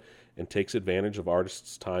corporate and takes advantage of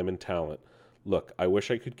artists' time and talent. Look, I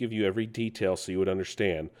wish I could give you every detail so you would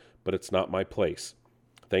understand, but it's not my place.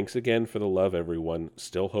 Thanks again for the love, everyone.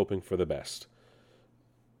 Still hoping for the best.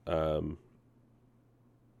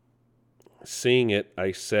 Seeing it,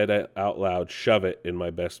 I said it out loud, shove it, in my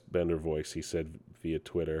best Bender voice, he said via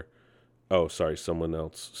Twitter. Oh, sorry, someone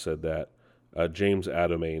else said that. James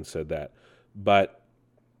Adamain said that. But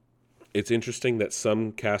it's interesting that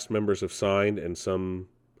some cast members have signed and some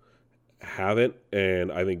haven't,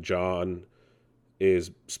 and I think John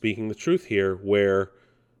is speaking the truth here, where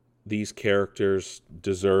these characters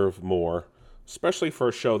deserve more, especially for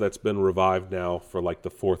a show that's been revived now for like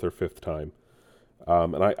the 4th or 5th time.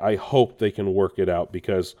 And I hope they can work it out,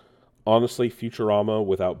 because honestly, Futurama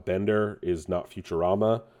without Bender is not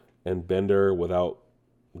Futurama, and Bender without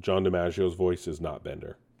John DiMaggio's voice is not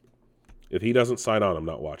Bender. If he doesn't sign on, I'm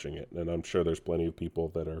not watching it, and I'm sure there's plenty of people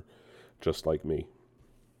that are just like me.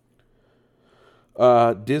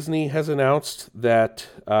 Disney has announced that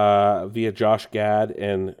via Josh Gad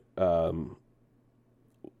and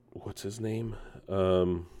what's his name?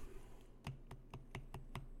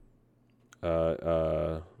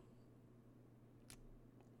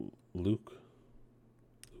 Luke.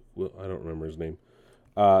 Well, I don't remember his name.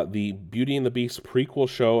 The Beauty and the Beast prequel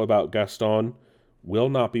show about Gaston will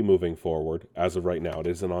not be moving forward as of right now.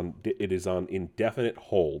 It is on indefinite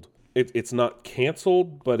hold. It's not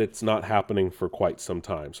canceled, but it's not happening for quite some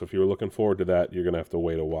time. So if you're looking forward to that, you're going to have to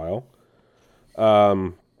wait a while.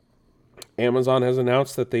 Amazon has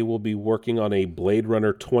announced that they will be working on a Blade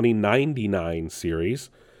Runner 2099 series,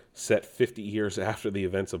 set 50 years after the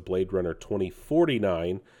events of Blade Runner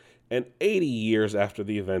 2049 and 80 years after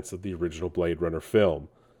the events of the original Blade Runner film.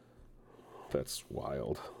 That's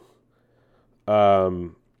wild.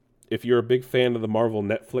 If you're a big fan of the Marvel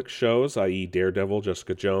Netflix shows, i.e. Daredevil,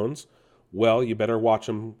 Jessica Jones, well, you better watch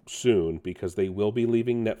them soon, because they will be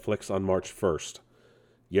leaving Netflix on March 1st.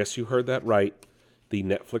 Yes, you heard that right. The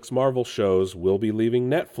Netflix Marvel shows will be leaving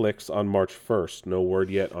Netflix on March 1st. No word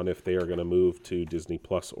yet on if they are going to move to Disney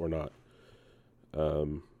Plus or not.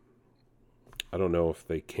 I don't know if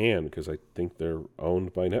they can, because I think they're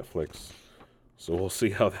owned by Netflix. So we'll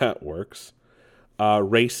see how that works.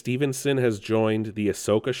 Ray Stevenson has joined the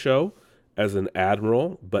Ahsoka show as an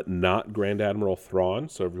admiral, but not Grand Admiral Thrawn.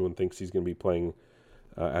 So everyone thinks he's going to be playing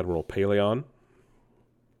Admiral Paleon.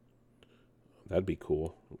 That'd be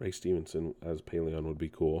cool. Ray Stevenson as Paleon would be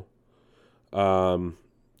cool. Kevin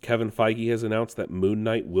Feige has announced that Moon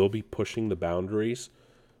Knight will be pushing the boundaries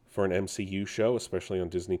for an MCU show, especially on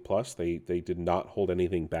Disney Plus. They did not hold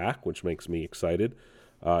anything back, which makes me excited.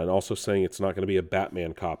 And also saying it's not going to be a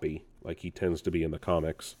Batman copy like he tends to be in the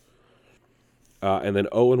comics. And then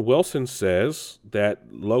Owen Wilson says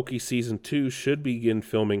that Loki Season 2 should begin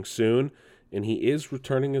filming soon, and he is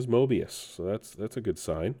returning as Mobius. So that's a good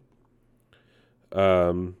sign.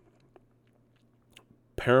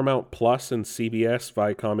 Paramount Plus and CBS,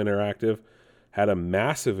 Viacom Interactive, had a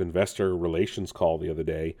massive investor relations call the other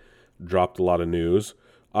day, dropped a lot of news.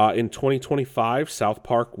 In 2025, South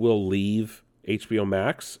Park will leave HBO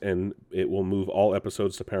Max, and it will move all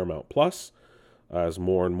episodes to Paramount Plus, as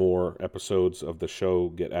more and more episodes of the show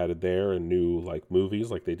get added there, and new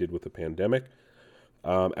movies like they did with the pandemic,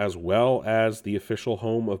 as well as the official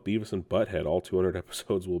home of Beavis and Butthead. All 200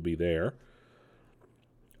 episodes will be there.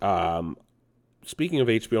 Speaking of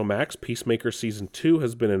HBO Max, Peacemaker Season 2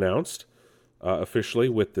 has been announced officially,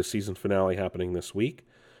 with the season finale happening this week.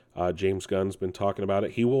 James Gunn's been talking about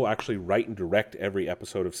it. He will actually write and direct every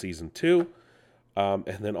episode of Season 2. And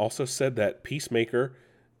then also said that Peacemaker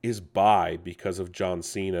is bi because of John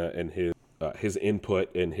Cena and his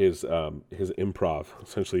input and his improv.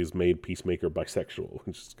 Essentially, he's made Peacemaker bisexual,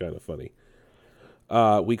 which is kind of funny.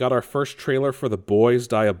 We got our first trailer for The Boys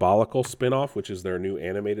Diabolical spinoff, which is their new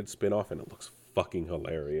animated spinoff, and it looks fucking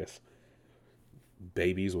hilarious.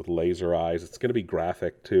 Babies with laser eyes. It's going to be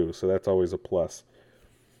graphic too, so that's always a plus.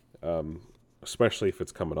 Especially if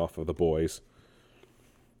it's coming off of The Boys.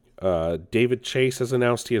 David Chase has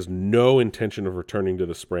announced he has no intention of returning to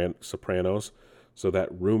The Sopranos, so that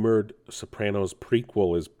rumored Sopranos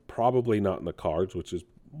prequel is probably not in the cards, which is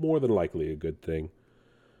more than likely a good thing.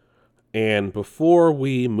 And before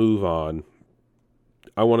we move on,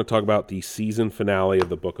 I want to talk about the season finale of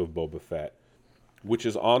the Book of Boba Fett, which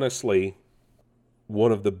is honestly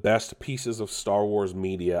one of the best pieces of Star Wars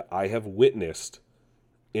media I have witnessed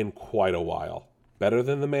in quite a while. Better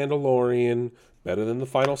than The Mandalorian, better than the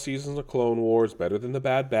final seasons of Clone Wars, better than The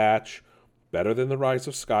Bad Batch, better than The Rise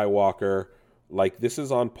of Skywalker. Like, this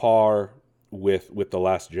is on par with The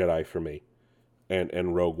Last Jedi for me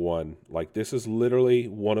and Rogue One. Like, this is literally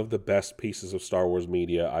one of the best pieces of Star Wars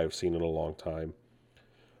media I've seen in a long time.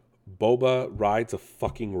 Boba rides a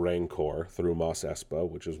fucking Rancor through Mos Espa,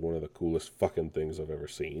 which is one of the coolest fucking things I've ever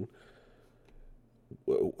seen.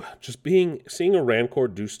 Just seeing a Rancor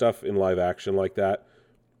do stuff in live action like that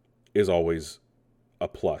is always a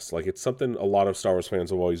plus. Like, it's something a lot of Star Wars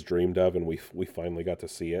fans have always dreamed of, and we finally got to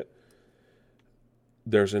see it.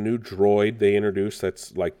 There's a new droid they introduced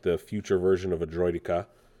that's like the future version of a droideka.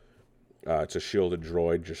 It's a shielded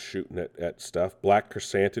droid just shooting at stuff. Black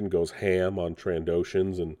Chrysanthemum goes ham on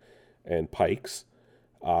Trandoshans and Pikes.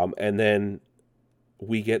 And then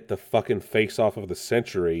we get the fucking face-off of the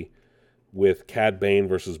century with Cad Bane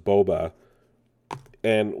versus Boba.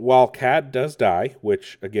 And while Cad does die,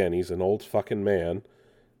 which, again, he's an old fucking man,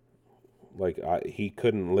 like, he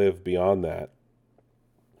couldn't live beyond that.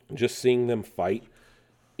 Just seeing them fight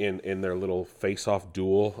in their little face-off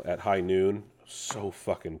duel at high noon, so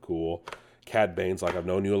fucking cool. Cad Bane's like, I've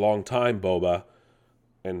known you a long time, Boba.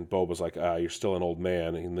 And Boba's like, you're still an old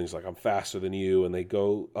man. And he's like, I'm faster than you. And they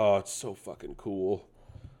go, oh, it's so fucking cool.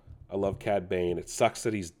 I love Cad Bane. It sucks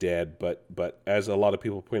that he's dead, but as a lot of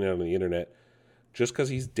people point out on the internet, just because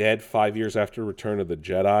he's dead 5 years after Return of the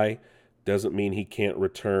Jedi doesn't mean he can't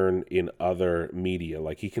return in other media.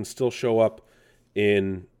 Like, he can still show up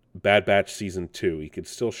in Bad Batch Season 2. He could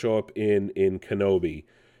still show up in Kenobi.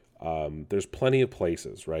 There's plenty of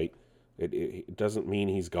places, right? It doesn't mean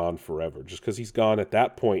he's gone forever. Just because he's gone at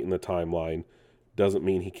that point in the timeline doesn't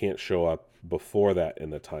mean he can't show up before that in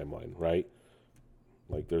the timeline, right?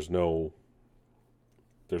 Like, there's no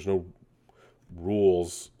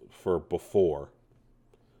rules for before,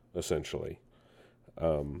 essentially.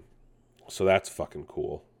 So that's fucking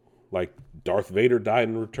cool. Like, Darth Vader died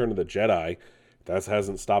in Return of the Jedi. That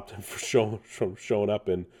hasn't stopped him from showing up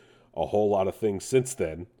in a whole lot of things since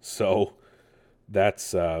then. So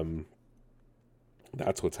that's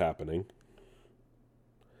what's happening.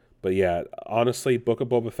 But yeah, honestly, Book of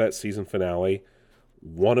Boba Fett season finale,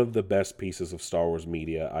 one of the best pieces of Star Wars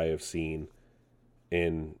media I have seen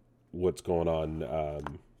in what's going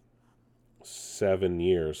on 6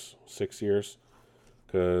 years.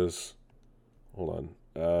 Because, hold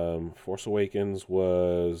on, Force Awakens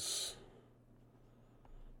was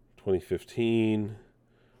 2015,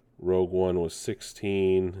 Rogue One was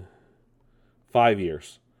 16, 5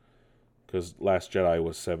 years, because Last Jedi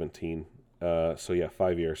was 17, so yeah,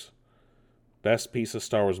 5 years. Best piece of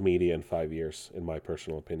Star Wars media in 5 years, in my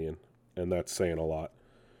personal opinion, and that's saying a lot.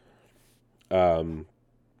 I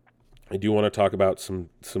do want to talk about some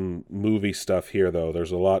movie stuff here, though.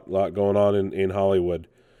 There's a lot going on in Hollywood.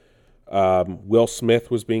 Will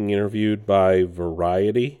Smith was being interviewed by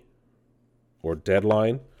Variety, or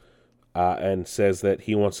Deadline, and says that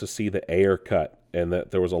he wants to see the Ayer cut, and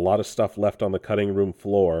that there was a lot of stuff left on the cutting room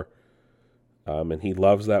floor, and he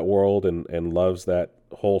loves that world and loves that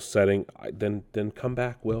whole setting. Then come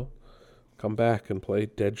back, Will. Come back and play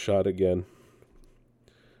Deadshot again.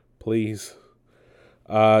 Please.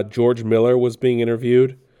 George Miller was being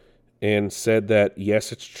interviewed and said that,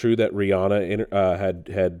 yes, it's true that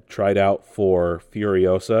Rihanna had tried out for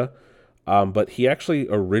Furiosa, but he actually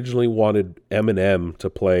originally wanted Eminem to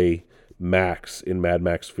play Max in Mad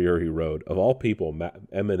Max Fury Road. Of all people,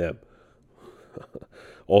 Eminem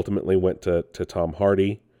ultimately went to Tom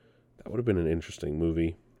Hardy. That would have been an interesting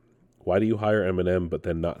movie. Why do you hire Eminem but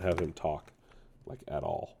then not have him talk, like, at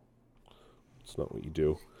all? It's not what you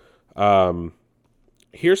do.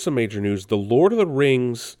 Here's some major news. The Lord of the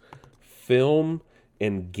Rings film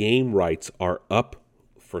and game rights are up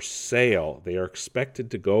for sale. They are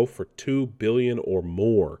expected to go for $2 billion or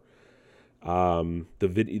more.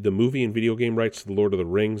 The movie and video game rights to The Lord of the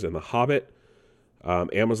Rings and The Hobbit.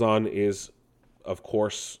 Amazon is, of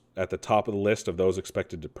course, at the top of the list of those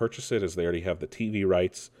expected to purchase it, as they already have the TV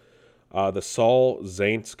rights. The Saul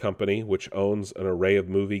Zaentz Company, which owns an array of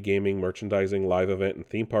movie, gaming, merchandising, live event, and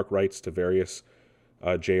theme park rights to various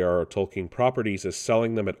J.R.R. Tolkien properties, is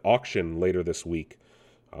selling them at auction later this week.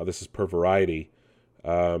 This is per Variety.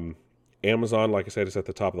 Amazon, like I said, is at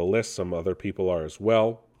the top of the list. Some other people are as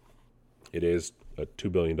well. It is a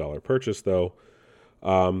 $2 billion purchase, though.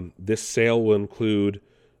 This sale will include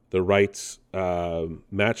the rights,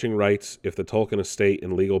 matching rights if the Tolkien estate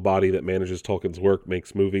and legal body that manages Tolkien's work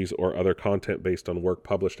makes movies or other content based on work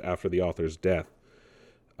published after the author's death.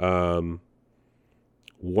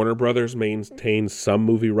 Warner Brothers maintains some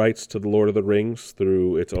movie rights to The Lord of the Rings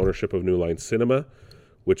through its ownership of New Line Cinema,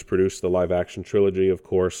 which produced the live-action trilogy, of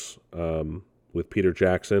course, with Peter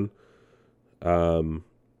Jackson. But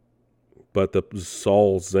the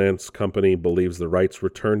Saul Zaentz company believes the rights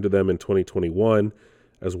returned to them in 2021,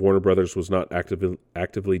 as Warner Brothers was not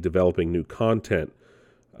actively developing new content.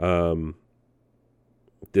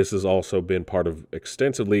 This has also been part of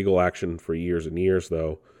extensive legal action for years and years,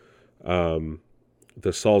 though.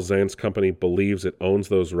 The Saul Zaentz company believes it owns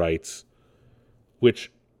those rights, which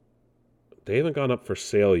they haven't gone up for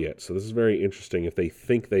sale yet. So this is very interesting if they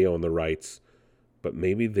think they own the rights, but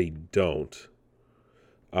maybe they don't.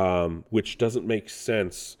 Which doesn't make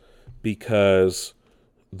sense because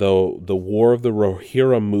the War of the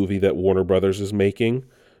Rohirrim movie that Warner Brothers is making,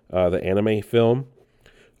 the anime film,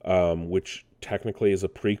 which technically is a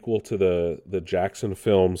prequel to the Jackson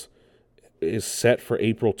films, is set for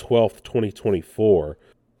April 12th, 2024.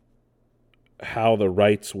 How the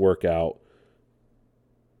rights work out.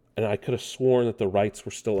 And I could have sworn that the rights were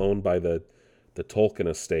still owned by the Tolkien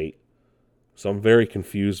estate. So I'm very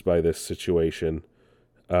confused by this situation.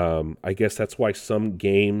 I guess that's why some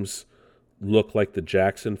games look like the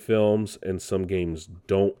Jackson films and some games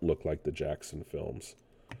don't look like the Jackson films.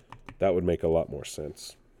 That would make a lot more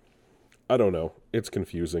sense. I don't know. It's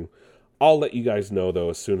confusing. I'll let you guys know,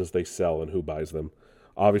 though, as soon as they sell and who buys them.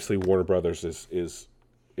 Obviously, Warner Brothers is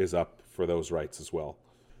up for those rights as well.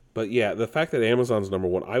 But yeah, the fact that Amazon's number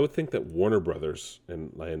one, I would think that Warner Brothers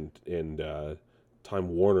and Time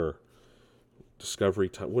Warner, Discovery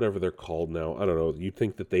Time, whatever they're called now, I don't know. You'd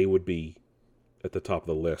think that they would be at the top of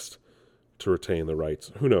the list to retain the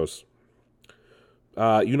rights. Who knows?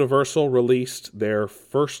 Universal released their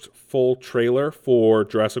first full trailer for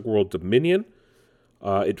Jurassic World Dominion.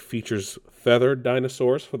 It features feathered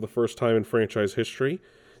dinosaurs for the first time in franchise history.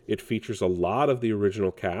 It features a lot of the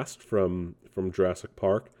original cast from Jurassic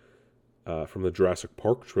Park, from the Jurassic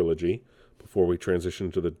Park trilogy, before we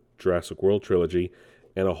transition to the Jurassic World trilogy,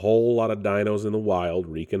 and a whole lot of dinos in the wild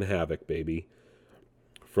wreaking havoc, baby.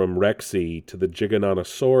 From Rexy to the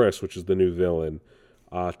Giganotosaurus, which is the new villain,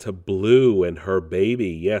 to Blue and her baby.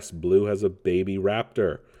 Yes, Blue has a baby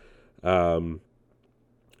raptor. And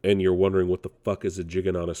you're wondering what the fuck is a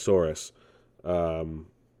Giganotosaurus.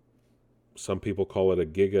 Some people call it a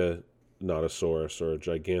Giganotosaurus or a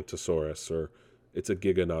Gigantosaurus, or it's a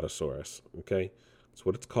Giganotosaurus, okay? That's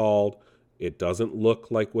what it's called. It doesn't look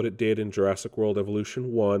like what it did in Jurassic World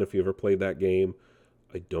Evolution 1, if you ever played that game.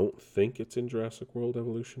 I don't think it's in Jurassic World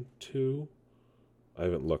Evolution 2. I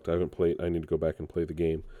haven't looked. I haven't played. I need to go back and play the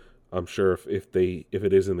game. I'm sure if it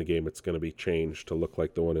is in the game, it's going to be changed to look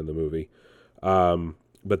like the one in the movie.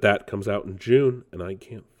 But that comes out in June, and I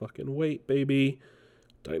can't fucking wait, baby.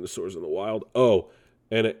 Dinosaurs in the wild. Oh,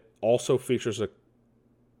 and it also features a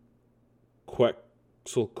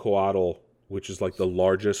Quetzalcoatl, which is like the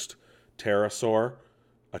largest pterosaur,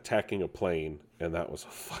 attacking a plane, and that was a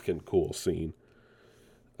fucking cool scene.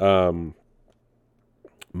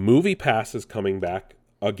 Movie Pass is coming back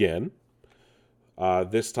again.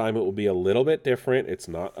 This time it will be a little bit different. It's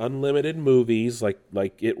not unlimited movies like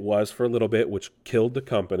it was for a little bit, which killed the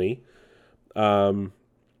company.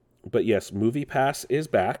 But yes, Movie Pass is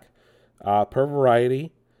back. Per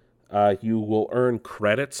Variety, you will earn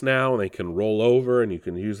credits now, and they can roll over, and you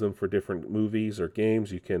can use them for different movies or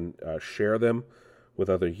games. You can share them with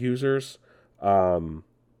other users.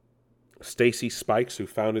 Stacy Spikes, who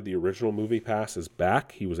founded the original Movie Pass, is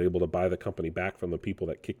back. He was able to buy the company back from the people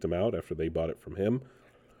that kicked him out after they bought it from him.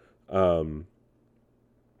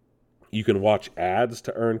 You can watch ads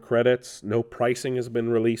to earn credits. No pricing has been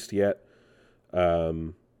released yet,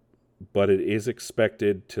 but it is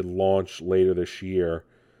expected to launch later this year.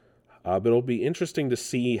 But it'll be interesting to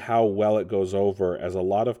see how well it goes over, as a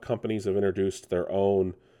lot of companies have introduced their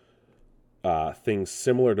own things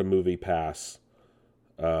similar to Movie Pass,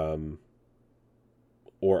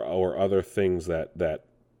 or other things that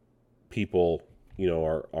people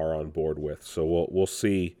are on board with. So we'll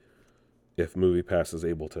see if Movie Pass is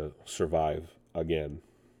able to survive again.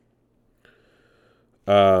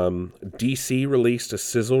 DC released a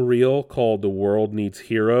sizzle reel called "The World Needs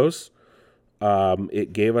Heroes."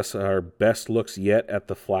 It gave us our best looks yet at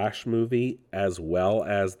the Flash movie, as well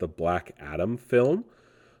as the Black Adam film.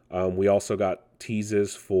 We also got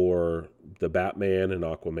teases for the Batman and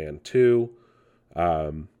Aquaman 2.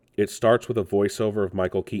 It starts with a voiceover of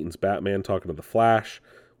Michael Keaton's Batman talking to the Flash.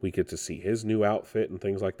 We get to see his new outfit and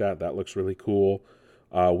things like that. That looks really cool.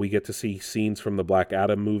 We get to see scenes from the Black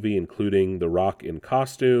Adam movie, including The Rock in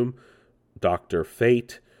costume, Dr.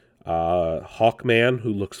 Fate, Hawkman,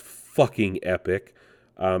 who looks fucking epic,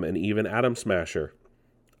 and even Atom Smasher.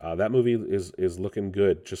 That movie is looking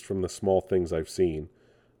good just from the small things I've seen.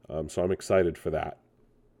 So I'm excited for that.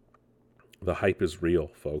 The hype is real,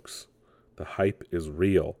 folks. The hype is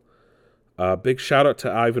real. Big shout out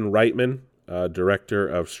to Ivan Reitman, director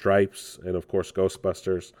of Stripes and, of course,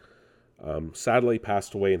 Ghostbusters. Sadly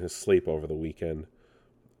passed away in his sleep over the weekend.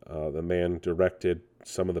 The man directed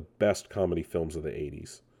some of the best comedy films of the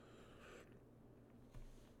 80s.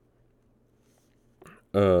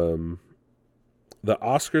 The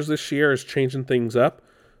Oscars this year is changing things up.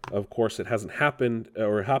 Of course, it hasn't happened,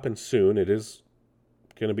 or it happened soon. It is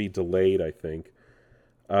going to be delayed, I think.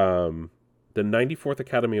 The 94th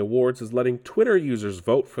Academy Awards is letting Twitter users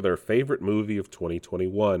vote for their favorite movie of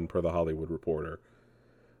 2021, per The Hollywood Reporter.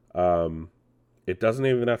 It doesn't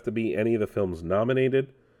even have to be any of the films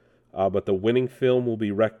nominated, but the winning film will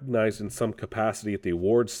be recognized in some capacity at the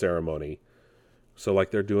awards ceremony. So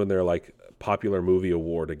like they're doing their like popular movie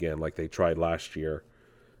award again, like they tried last year.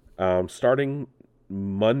 Starting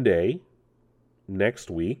Monday next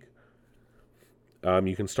week,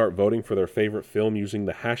 you can start voting for their favorite film using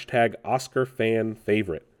the hashtag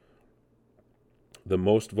OscarFanFavorite.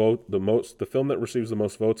 The film that receives the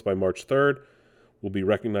most votes by March 3rd will be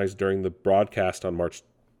recognized during the broadcast on March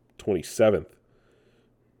 27th.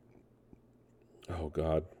 Oh,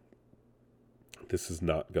 God. This is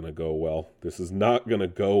not going to go well. This is not going to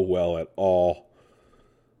go well at all.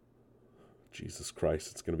 Jesus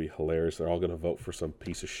Christ, it's going to be hilarious. They're all going to vote for some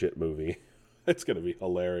piece of shit movie. It's going to be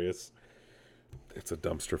hilarious. It's a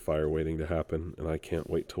dumpster fire waiting to happen, and I can't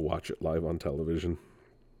wait to watch it live on television.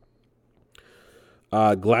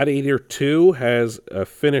 Gladiator 2 has a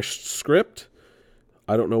finished script.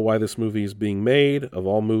 I don't know why this movie is being made. Of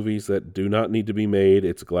all movies that do not need to be made,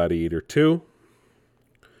 it's Gladiator 2.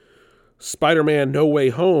 Spider-Man No Way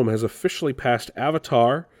Home has officially passed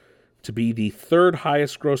Avatar to be the third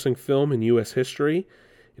highest grossing film in U.S. history.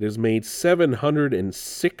 It has made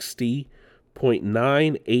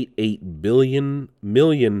 $760.988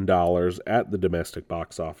 million at the domestic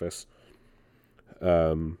box office,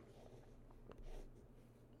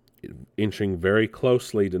 inching very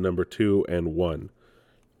closely to number 2 and 1.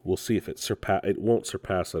 We'll see if it won't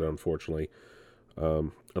surpass it, unfortunately,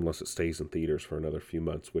 unless it stays in theaters for another few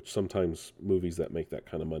months, which sometimes movies that make that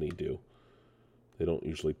kind of money do. They don't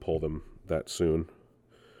usually pull them that soon.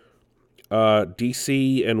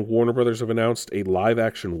 DC and Warner Brothers have announced a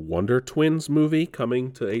live-action Wonder Twins movie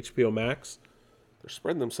coming to HBO Max. They're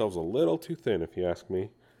spreading themselves a little too thin, if you ask me.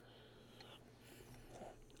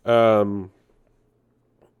 And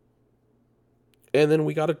then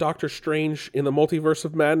we got a Doctor Strange in the Multiverse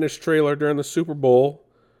of Madness trailer during the Super Bowl.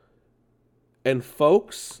 And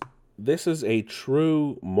folks, this is a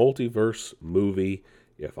true multiverse movie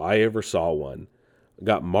if I ever saw one.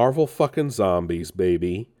 Got Marvel fucking zombies,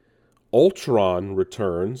 baby. Ultron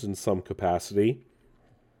returns in some capacity.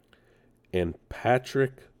 And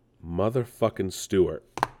Patrick motherfucking Stewart.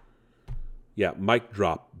 Yeah, mic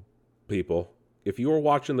drop, people. If you were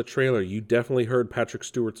watching the trailer, you definitely heard Patrick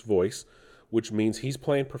Stewart's voice, which means he's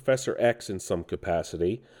playing Professor X in some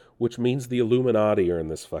capacity, which means the Illuminati are in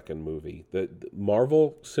this fucking movie. The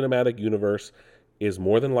Marvel Cinematic Universe is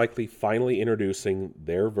more than likely finally introducing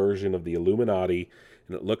their version of the Illuminati,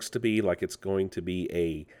 and it looks to be like it's going to be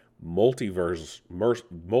a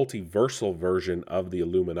multiversal version of the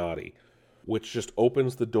Illuminati, which just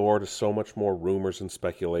opens the door to so much more rumors and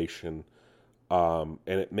speculation. And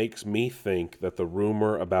it makes me think that the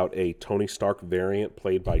rumor about a Tony Stark variant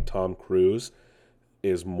played by Tom Cruise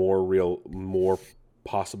is more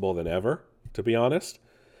possible than ever, to be honest.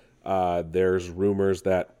 There's rumors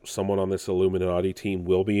that someone on this Illuminati team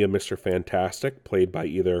will be a Mr. Fantastic, played by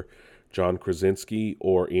either John Krasinski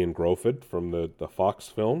or Ian Grofeld from the Fox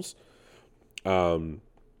films. There's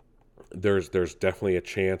definitely a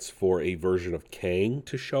chance for a version of Kang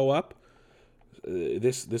to show up.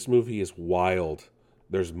 This movie is wild.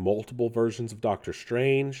 There's multiple versions of Doctor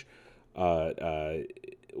Strange. Wanda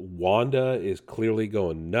is clearly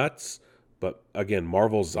going nuts. But again,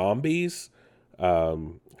 Marvel zombies.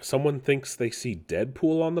 Someone thinks they see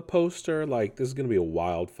Deadpool on the poster. Like, this is going to be a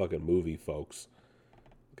wild fucking movie, folks.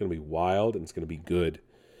 It's going to be wild and it's going to be good.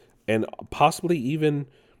 And possibly even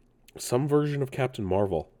some version of Captain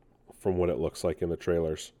Marvel from what it looks like in the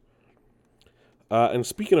trailers. And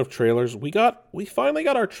speaking of trailers, we finally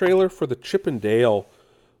got our trailer for the Chip and Dale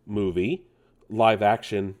movie, live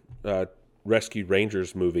action Rescued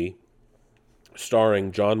Rangers movie,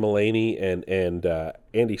 starring John Mulaney and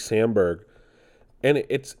Andy Samberg. and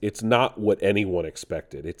it's not what anyone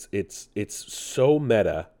expected. It's so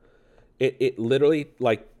meta. It literally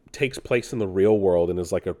like takes place in the real world and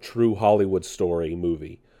is like a true Hollywood story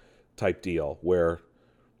movie type deal where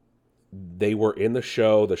they were in the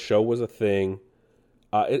show. The show was a thing.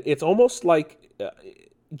 It's almost like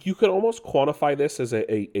you could almost quantify this as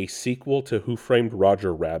a sequel to Who Framed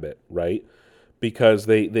Roger Rabbit, right? Because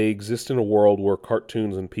they exist in a world where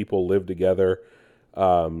cartoons and people live together.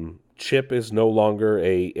 Chip is no longer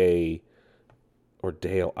or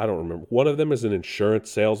Dale, I don't remember. One of them is an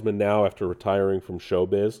insurance salesman now after retiring from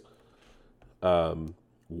showbiz. And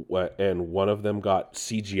one of them got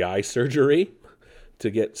CGI surgery to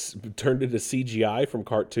get turned into CGI from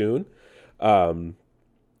cartoon.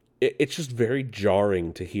 It's just very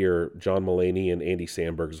jarring to hear John Mulaney and Andy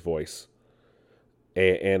Samberg's voice.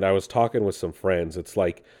 And I was talking with some friends. It's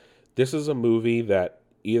like, this is a movie that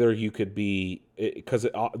either you could be, because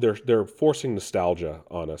they're forcing nostalgia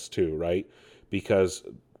on us too, right? Because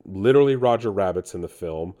literally Roger Rabbit's in the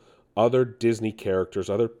film. Other Disney characters,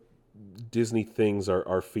 other Disney things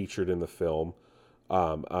are featured in the film.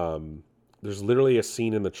 There's literally a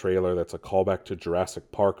scene in the trailer that's a callback to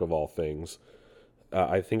Jurassic Park of all things.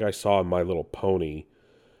 I think I saw My Little Pony.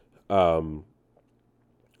 So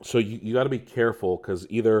you got to be careful because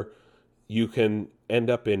either you can end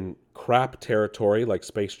up in crap territory like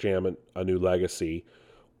Space Jam and A New Legacy,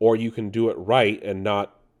 or you can do it right and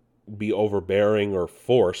not be overbearing or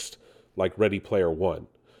forced like Ready Player One.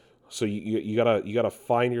 So you gotta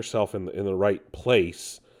find yourself in the right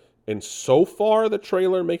place. And so far, the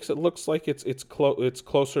trailer makes it looks like it's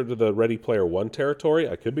closer to the Ready Player One territory.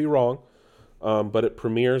 I could be wrong, but it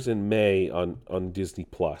premieres in May on Disney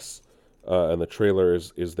Plus, and the trailer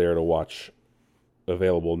is there to watch,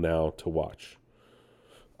 available now to watch.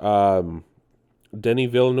 Denis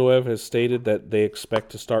Villeneuve has stated that they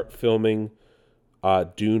expect to start filming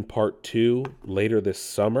Dune Part 2 later this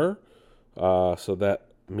summer. So that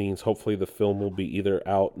means hopefully the film will be either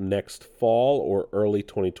out next fall or early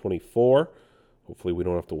 2024. Hopefully we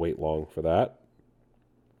don't have to wait long for that.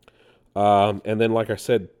 And then, like I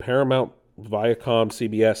said, Paramount, Viacom,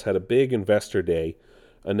 CBS had a big investor day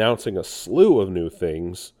announcing a slew of new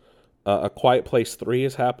things. A Quiet Place 3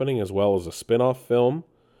 is happening, as well as a spin-off film.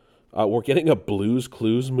 We're getting a Blue's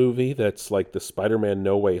Clues movie that's like the Spider-Man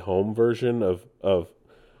No Way Home version of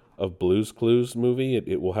Blue's Clues movie.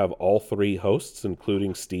 It will have all three hosts,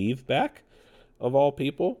 including Steve, back, of all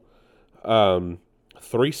people. 3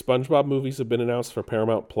 SpongeBob movies have been announced for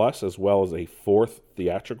Paramount Plus, as well as a 4th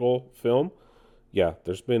theatrical film. Yeah,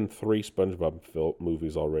 there's been 3 SpongeBob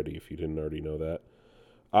movies already, if you didn't already know that.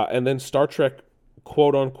 And then Star Trek,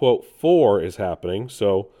 quote-unquote, 4 is happening.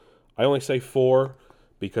 So I only say 4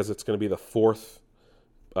 because it's going to be the 4th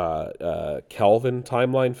Kelvin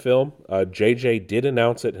timeline film. JJ did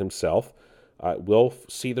announce it himself. We'll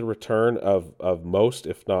see the return of most,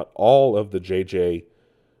 if not all, of the JJ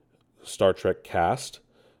Star Trek cast.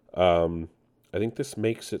 I think this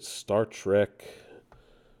makes it Star Trek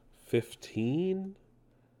 15?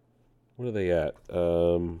 What are they at?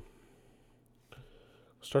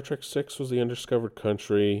 Star Trek 6 was The Undiscovered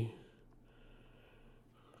Country.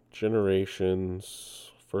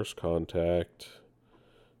 Generations, First Contact.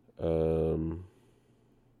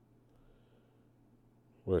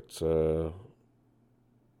 What's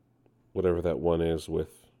whatever that one is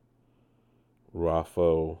with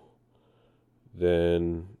Raffo,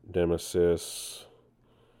 then Nemesis,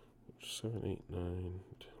 7, 8, 9,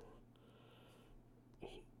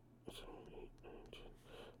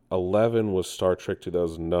 11 was Star Trek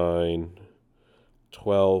 2009,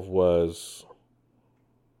 12 was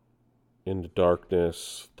Into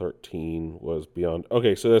Darkness, 13 was Beyond.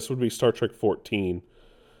 Okay, so this would be Star Trek 14.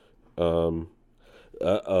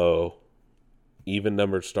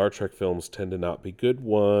 Even-numbered Star Trek films tend to not be good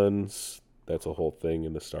ones. That's a whole thing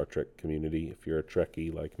in the Star Trek community, if you're a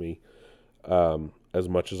Trekkie like me. As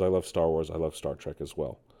much as I love Star Wars, I love Star Trek as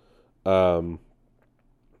well.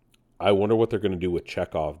 I wonder what they're going to do with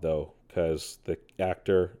Chekhov, though, because the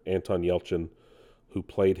actor, Anton Yelchin, who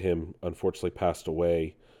played him, unfortunately passed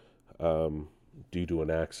away due to an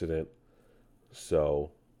accident. So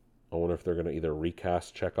I wonder if they're going to either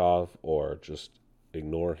recast Chekhov or just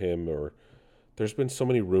ignore him. Or there's been so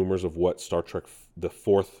many rumors of what Star Trek, the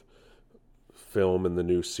 4th film in the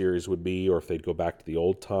new series would be, or if they'd go back to the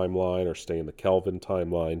old timeline or stay in the Kelvin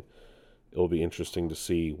timeline. It'll be interesting to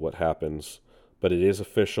see what happens. But it is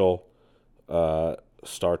official.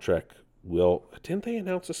 Star Trek will... Didn't they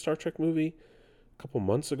announce a Star Trek movie a couple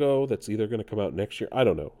months ago that's either going to come out next year? I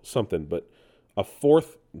don't know. Something. But a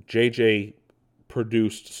 4th JJ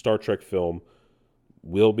produced Star Trek film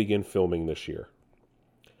will begin filming this year.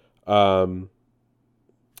 And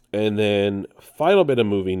then final bit of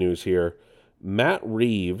movie news here. Matt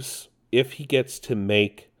Reeves, if he gets to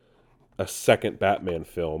make a second Batman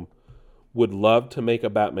film, would love to make a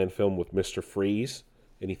Batman film with Mr. Freeze,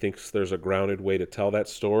 and he thinks there's a grounded way to tell that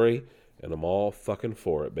story, and I'm all fucking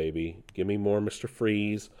for it, baby. Give me more Mr.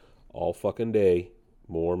 Freeze all fucking day.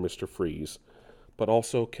 More Mr. Freeze. But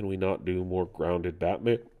also, can we not do more grounded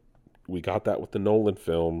Batman? We got that with the Nolan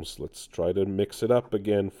films. Let's try to mix it up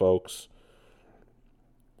again, folks.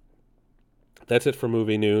 That's it for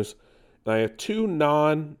movie news. And I have two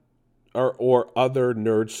or other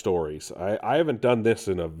nerd stories. I haven't done this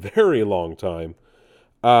in a very long time,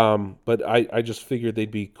 but I just figured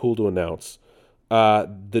they'd be cool to announce.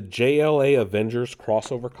 The JLA Avengers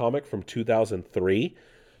crossover comic from 2003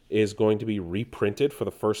 is going to be reprinted for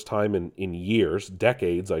the first time in years,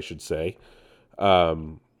 decades, I should say,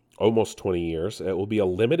 almost 20 years. It will be a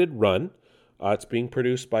limited run. It's being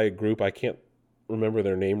produced by a group, I can't remember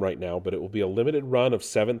their name right now, but it will be a limited run of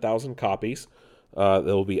 7,000 copies. That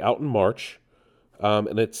will be out in March,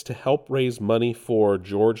 and it's to help raise money for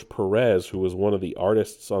George Perez, who was one of the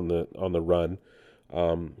artists on the run.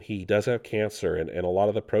 He does have cancer, and a lot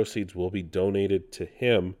of the proceeds will be donated to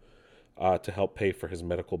him to help pay for his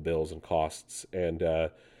medical bills and costs. And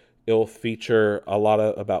it'll feature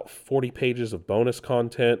about 40 pages of bonus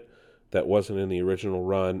content that wasn't in the original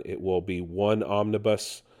run. It will be one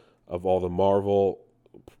omnibus of all the Marvel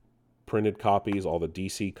printed copies, all the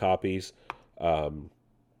DC copies.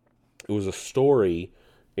 It was a story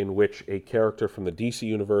in which a character from the DC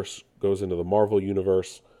universe goes into the Marvel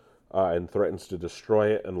universe and threatens to destroy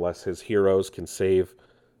it unless his heroes can save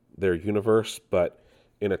their universe. But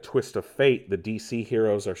in a twist of fate, the DC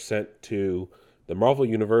heroes are sent to the Marvel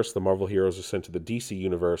universe, the Marvel heroes are sent to the DC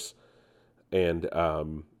universe, and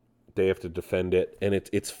they have to defend it. And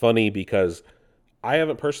it's funny because I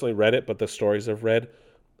haven't personally read it, but the stories I've read,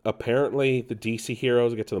 apparently the DC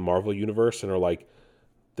heroes get to the Marvel universe and are like,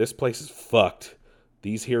 this place is fucked.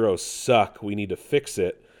 These heroes suck. We need to fix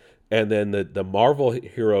it. And then the Marvel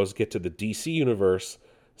heroes get to the DC universe,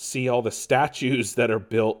 see all the statues that are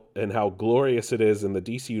built and how glorious it is in the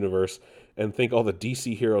DC universe, and think all the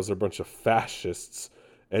DC heroes are a bunch of fascists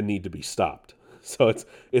and need to be stopped. So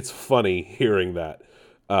it's funny hearing that.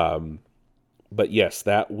 But yes,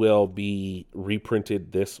 that will be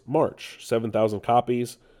reprinted this March. 7,000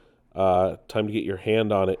 copies. Time to get your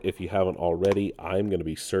hand on it if you haven't already. I'm going to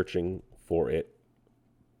be searching for it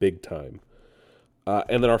big time.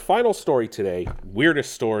 And then our final story today,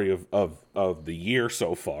 weirdest story of the year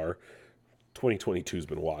so far. 2022 has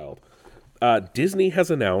been wild. Disney has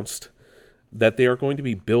announced that they are going to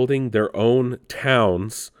be building their own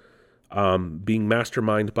towns, being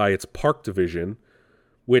masterminded by its park division,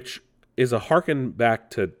 which is a harken back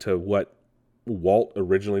to what Walt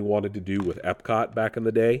originally wanted to do with Epcot back in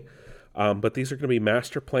the day. But these are going to be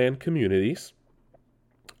master plan communities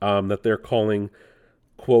that they're calling,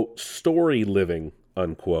 quote, story living,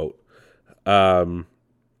 unquote.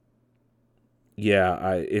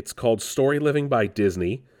 It's called Story Living by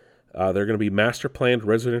Disney. They're going to be master planned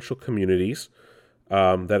residential communities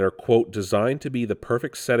that are, quote, designed to be the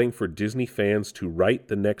perfect setting for Disney fans to write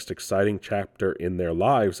the next exciting chapter in their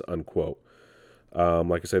lives, unquote.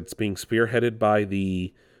 Like I said, it's being spearheaded by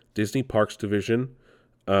the Disney Parks division.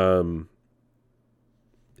 You're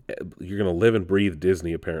going to live and breathe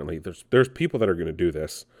Disney, apparently. There's people that are going to do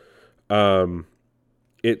this.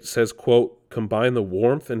 It says, quote, combine the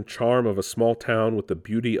warmth and charm of a small town with the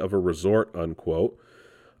beauty of a resort, unquote.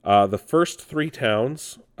 The first three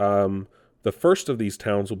towns, the first of these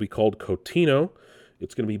towns will be called Cotino.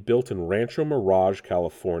 It's going to be built in Rancho Mirage,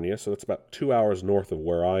 California. So that's about 2 hours north of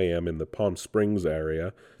where I am in the Palm Springs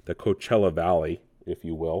area, the Coachella Valley, if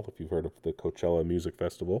you will, if you've heard of the Coachella Music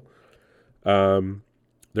Festival.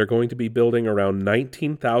 They're going to be building around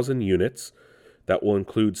 19,000 units that will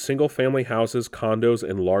include single-family houses, condos,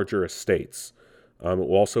 and larger estates. It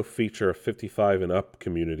will also feature a 55 and up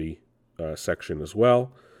community section as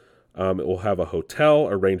well. It will have a hotel,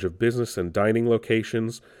 a range of business and dining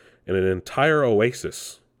locations, and an entire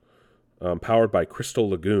oasis powered by Crystal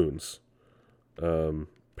Lagoons.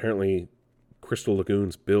 Apparently, Crystal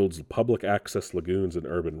Lagoons builds public access lagoons in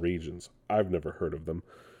urban regions. I've never heard of them.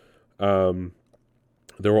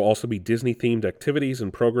 There will also be Disney-themed activities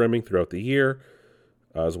and programming throughout the year,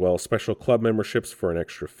 as well as special club memberships for an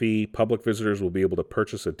extra fee. Public visitors will be able to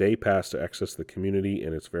purchase a day pass to access the community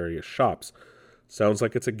and its various shops. Sounds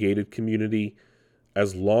like it's a gated community.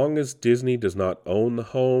 As long as Disney does not own the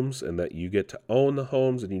homes and that you get to own the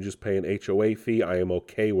homes and you just pay an HOA fee, I am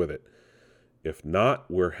okay with it. If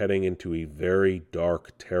not, we're heading into a very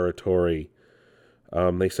dark territory.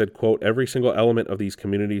 They said, quote, every single element of these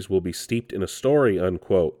communities will be steeped in a story,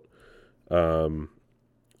 unquote.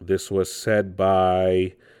 This was said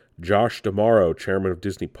by Josh D'Amaro, chairman of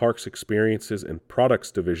Disney Parks Experiences and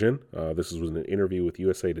Products Division. This was in an interview with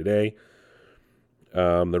USA Today.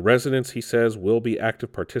 The residents, he says, will be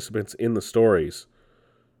active participants in the stories.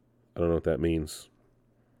 I don't know what that means.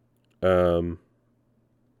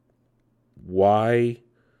 Why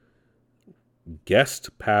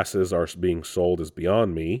guest passes are being sold is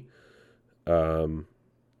beyond me.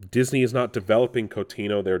 Disney is not developing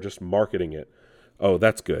Cotino, they're just marketing it. Oh,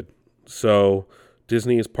 that's good. So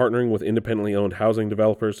Disney is partnering with independently owned housing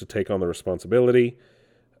developers to take on the responsibility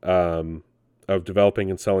of developing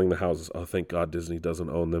and selling the houses. Oh, thank God Disney doesn't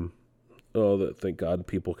own them. Oh, thank God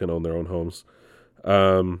people can own their own homes.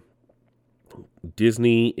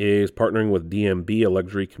 Disney is partnering with DMB, a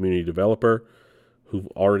luxury community developer, who've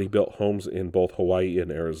already built homes in both Hawaii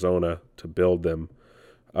and Arizona to build them.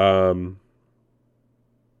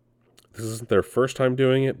 This isn't their first time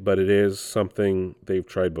doing it, but it is something they've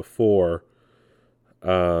tried before.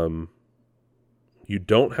 You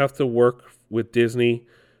don't have to work with Disney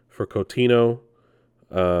for Cotino.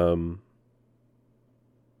 They're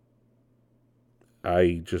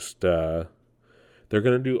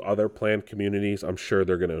going to do other planned communities. I'm sure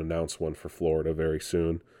they're going to announce one for Florida very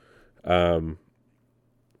soon.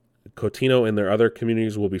 Cotino and their other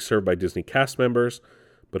communities will be served by Disney cast members,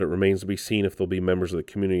 but it remains to be seen if they'll be members of the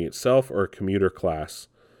community itself or a commuter class.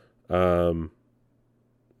 Very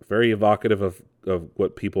evocative of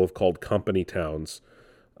what people have called company towns.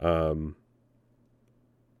 Not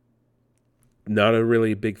a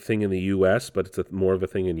really big thing in the U.S., but it's more of a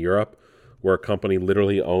thing in Europe, where a company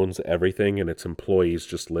literally owns everything and its employees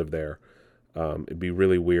just live there. It'd be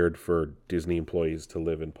really weird for Disney employees to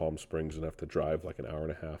live in Palm Springs and have to drive like an hour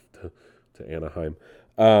and a half to Anaheim.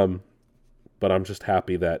 But I'm just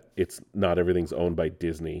happy that it's not everything's owned by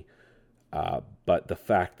Disney. But the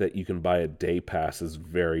fact that you can buy a day pass is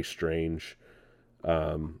very strange.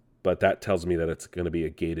 But that tells me that it's going to be a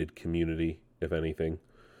gated community, if anything.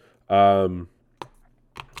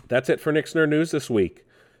 That's it for Nick's Nerd News this week.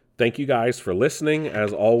 Thank you guys for listening.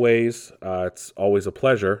 As always, it's always a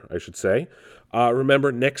pleasure, I should say.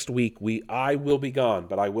 Remember, next week I will be gone,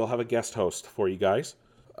 but I will have a guest host for you guys.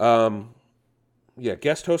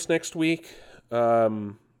 Guest host next week.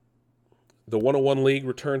 The 101 League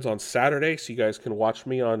returns on Saturday, so you guys can watch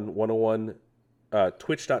me on 101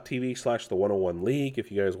 twitch.tv/the 101 League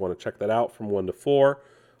if you guys want to check that out from 1 to 4.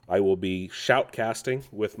 I will be shoutcasting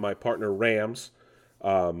with my partner Rams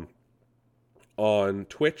on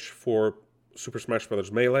Twitch for Super Smash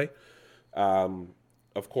Bros. Melee.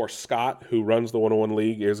 Of course, Scott, who runs the 101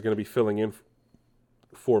 League, is going to be filling in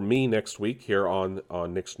for me next week here on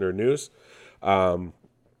Nick's Nerd News.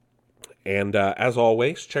 And as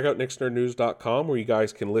always, check out nicksnerdnews.com where you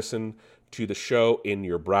guys can listen to the show in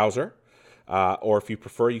your browser. Or if you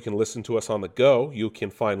prefer, you can listen to us on the go. You can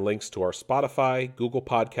find links to our Spotify, Google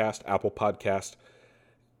Podcast, Apple Podcast,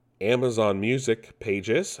 Amazon Music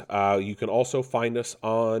pages. You can also find us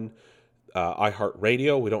on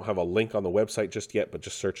iHeartRadio. We don't have a link on the website just yet, but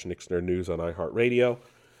just search Nick's Nerd News on iHeartRadio.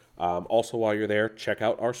 Also, while you're there, check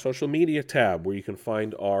out our social media tab where you can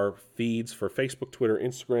find our feeds for Facebook, Twitter,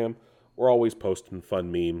 Instagram. We're always posting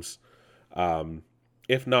fun memes.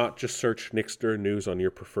 If not, just search Nick's Nerd News on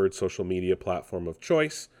your preferred social media platform of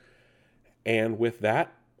choice. And with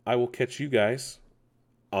that, I will catch you guys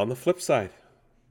on the flip side.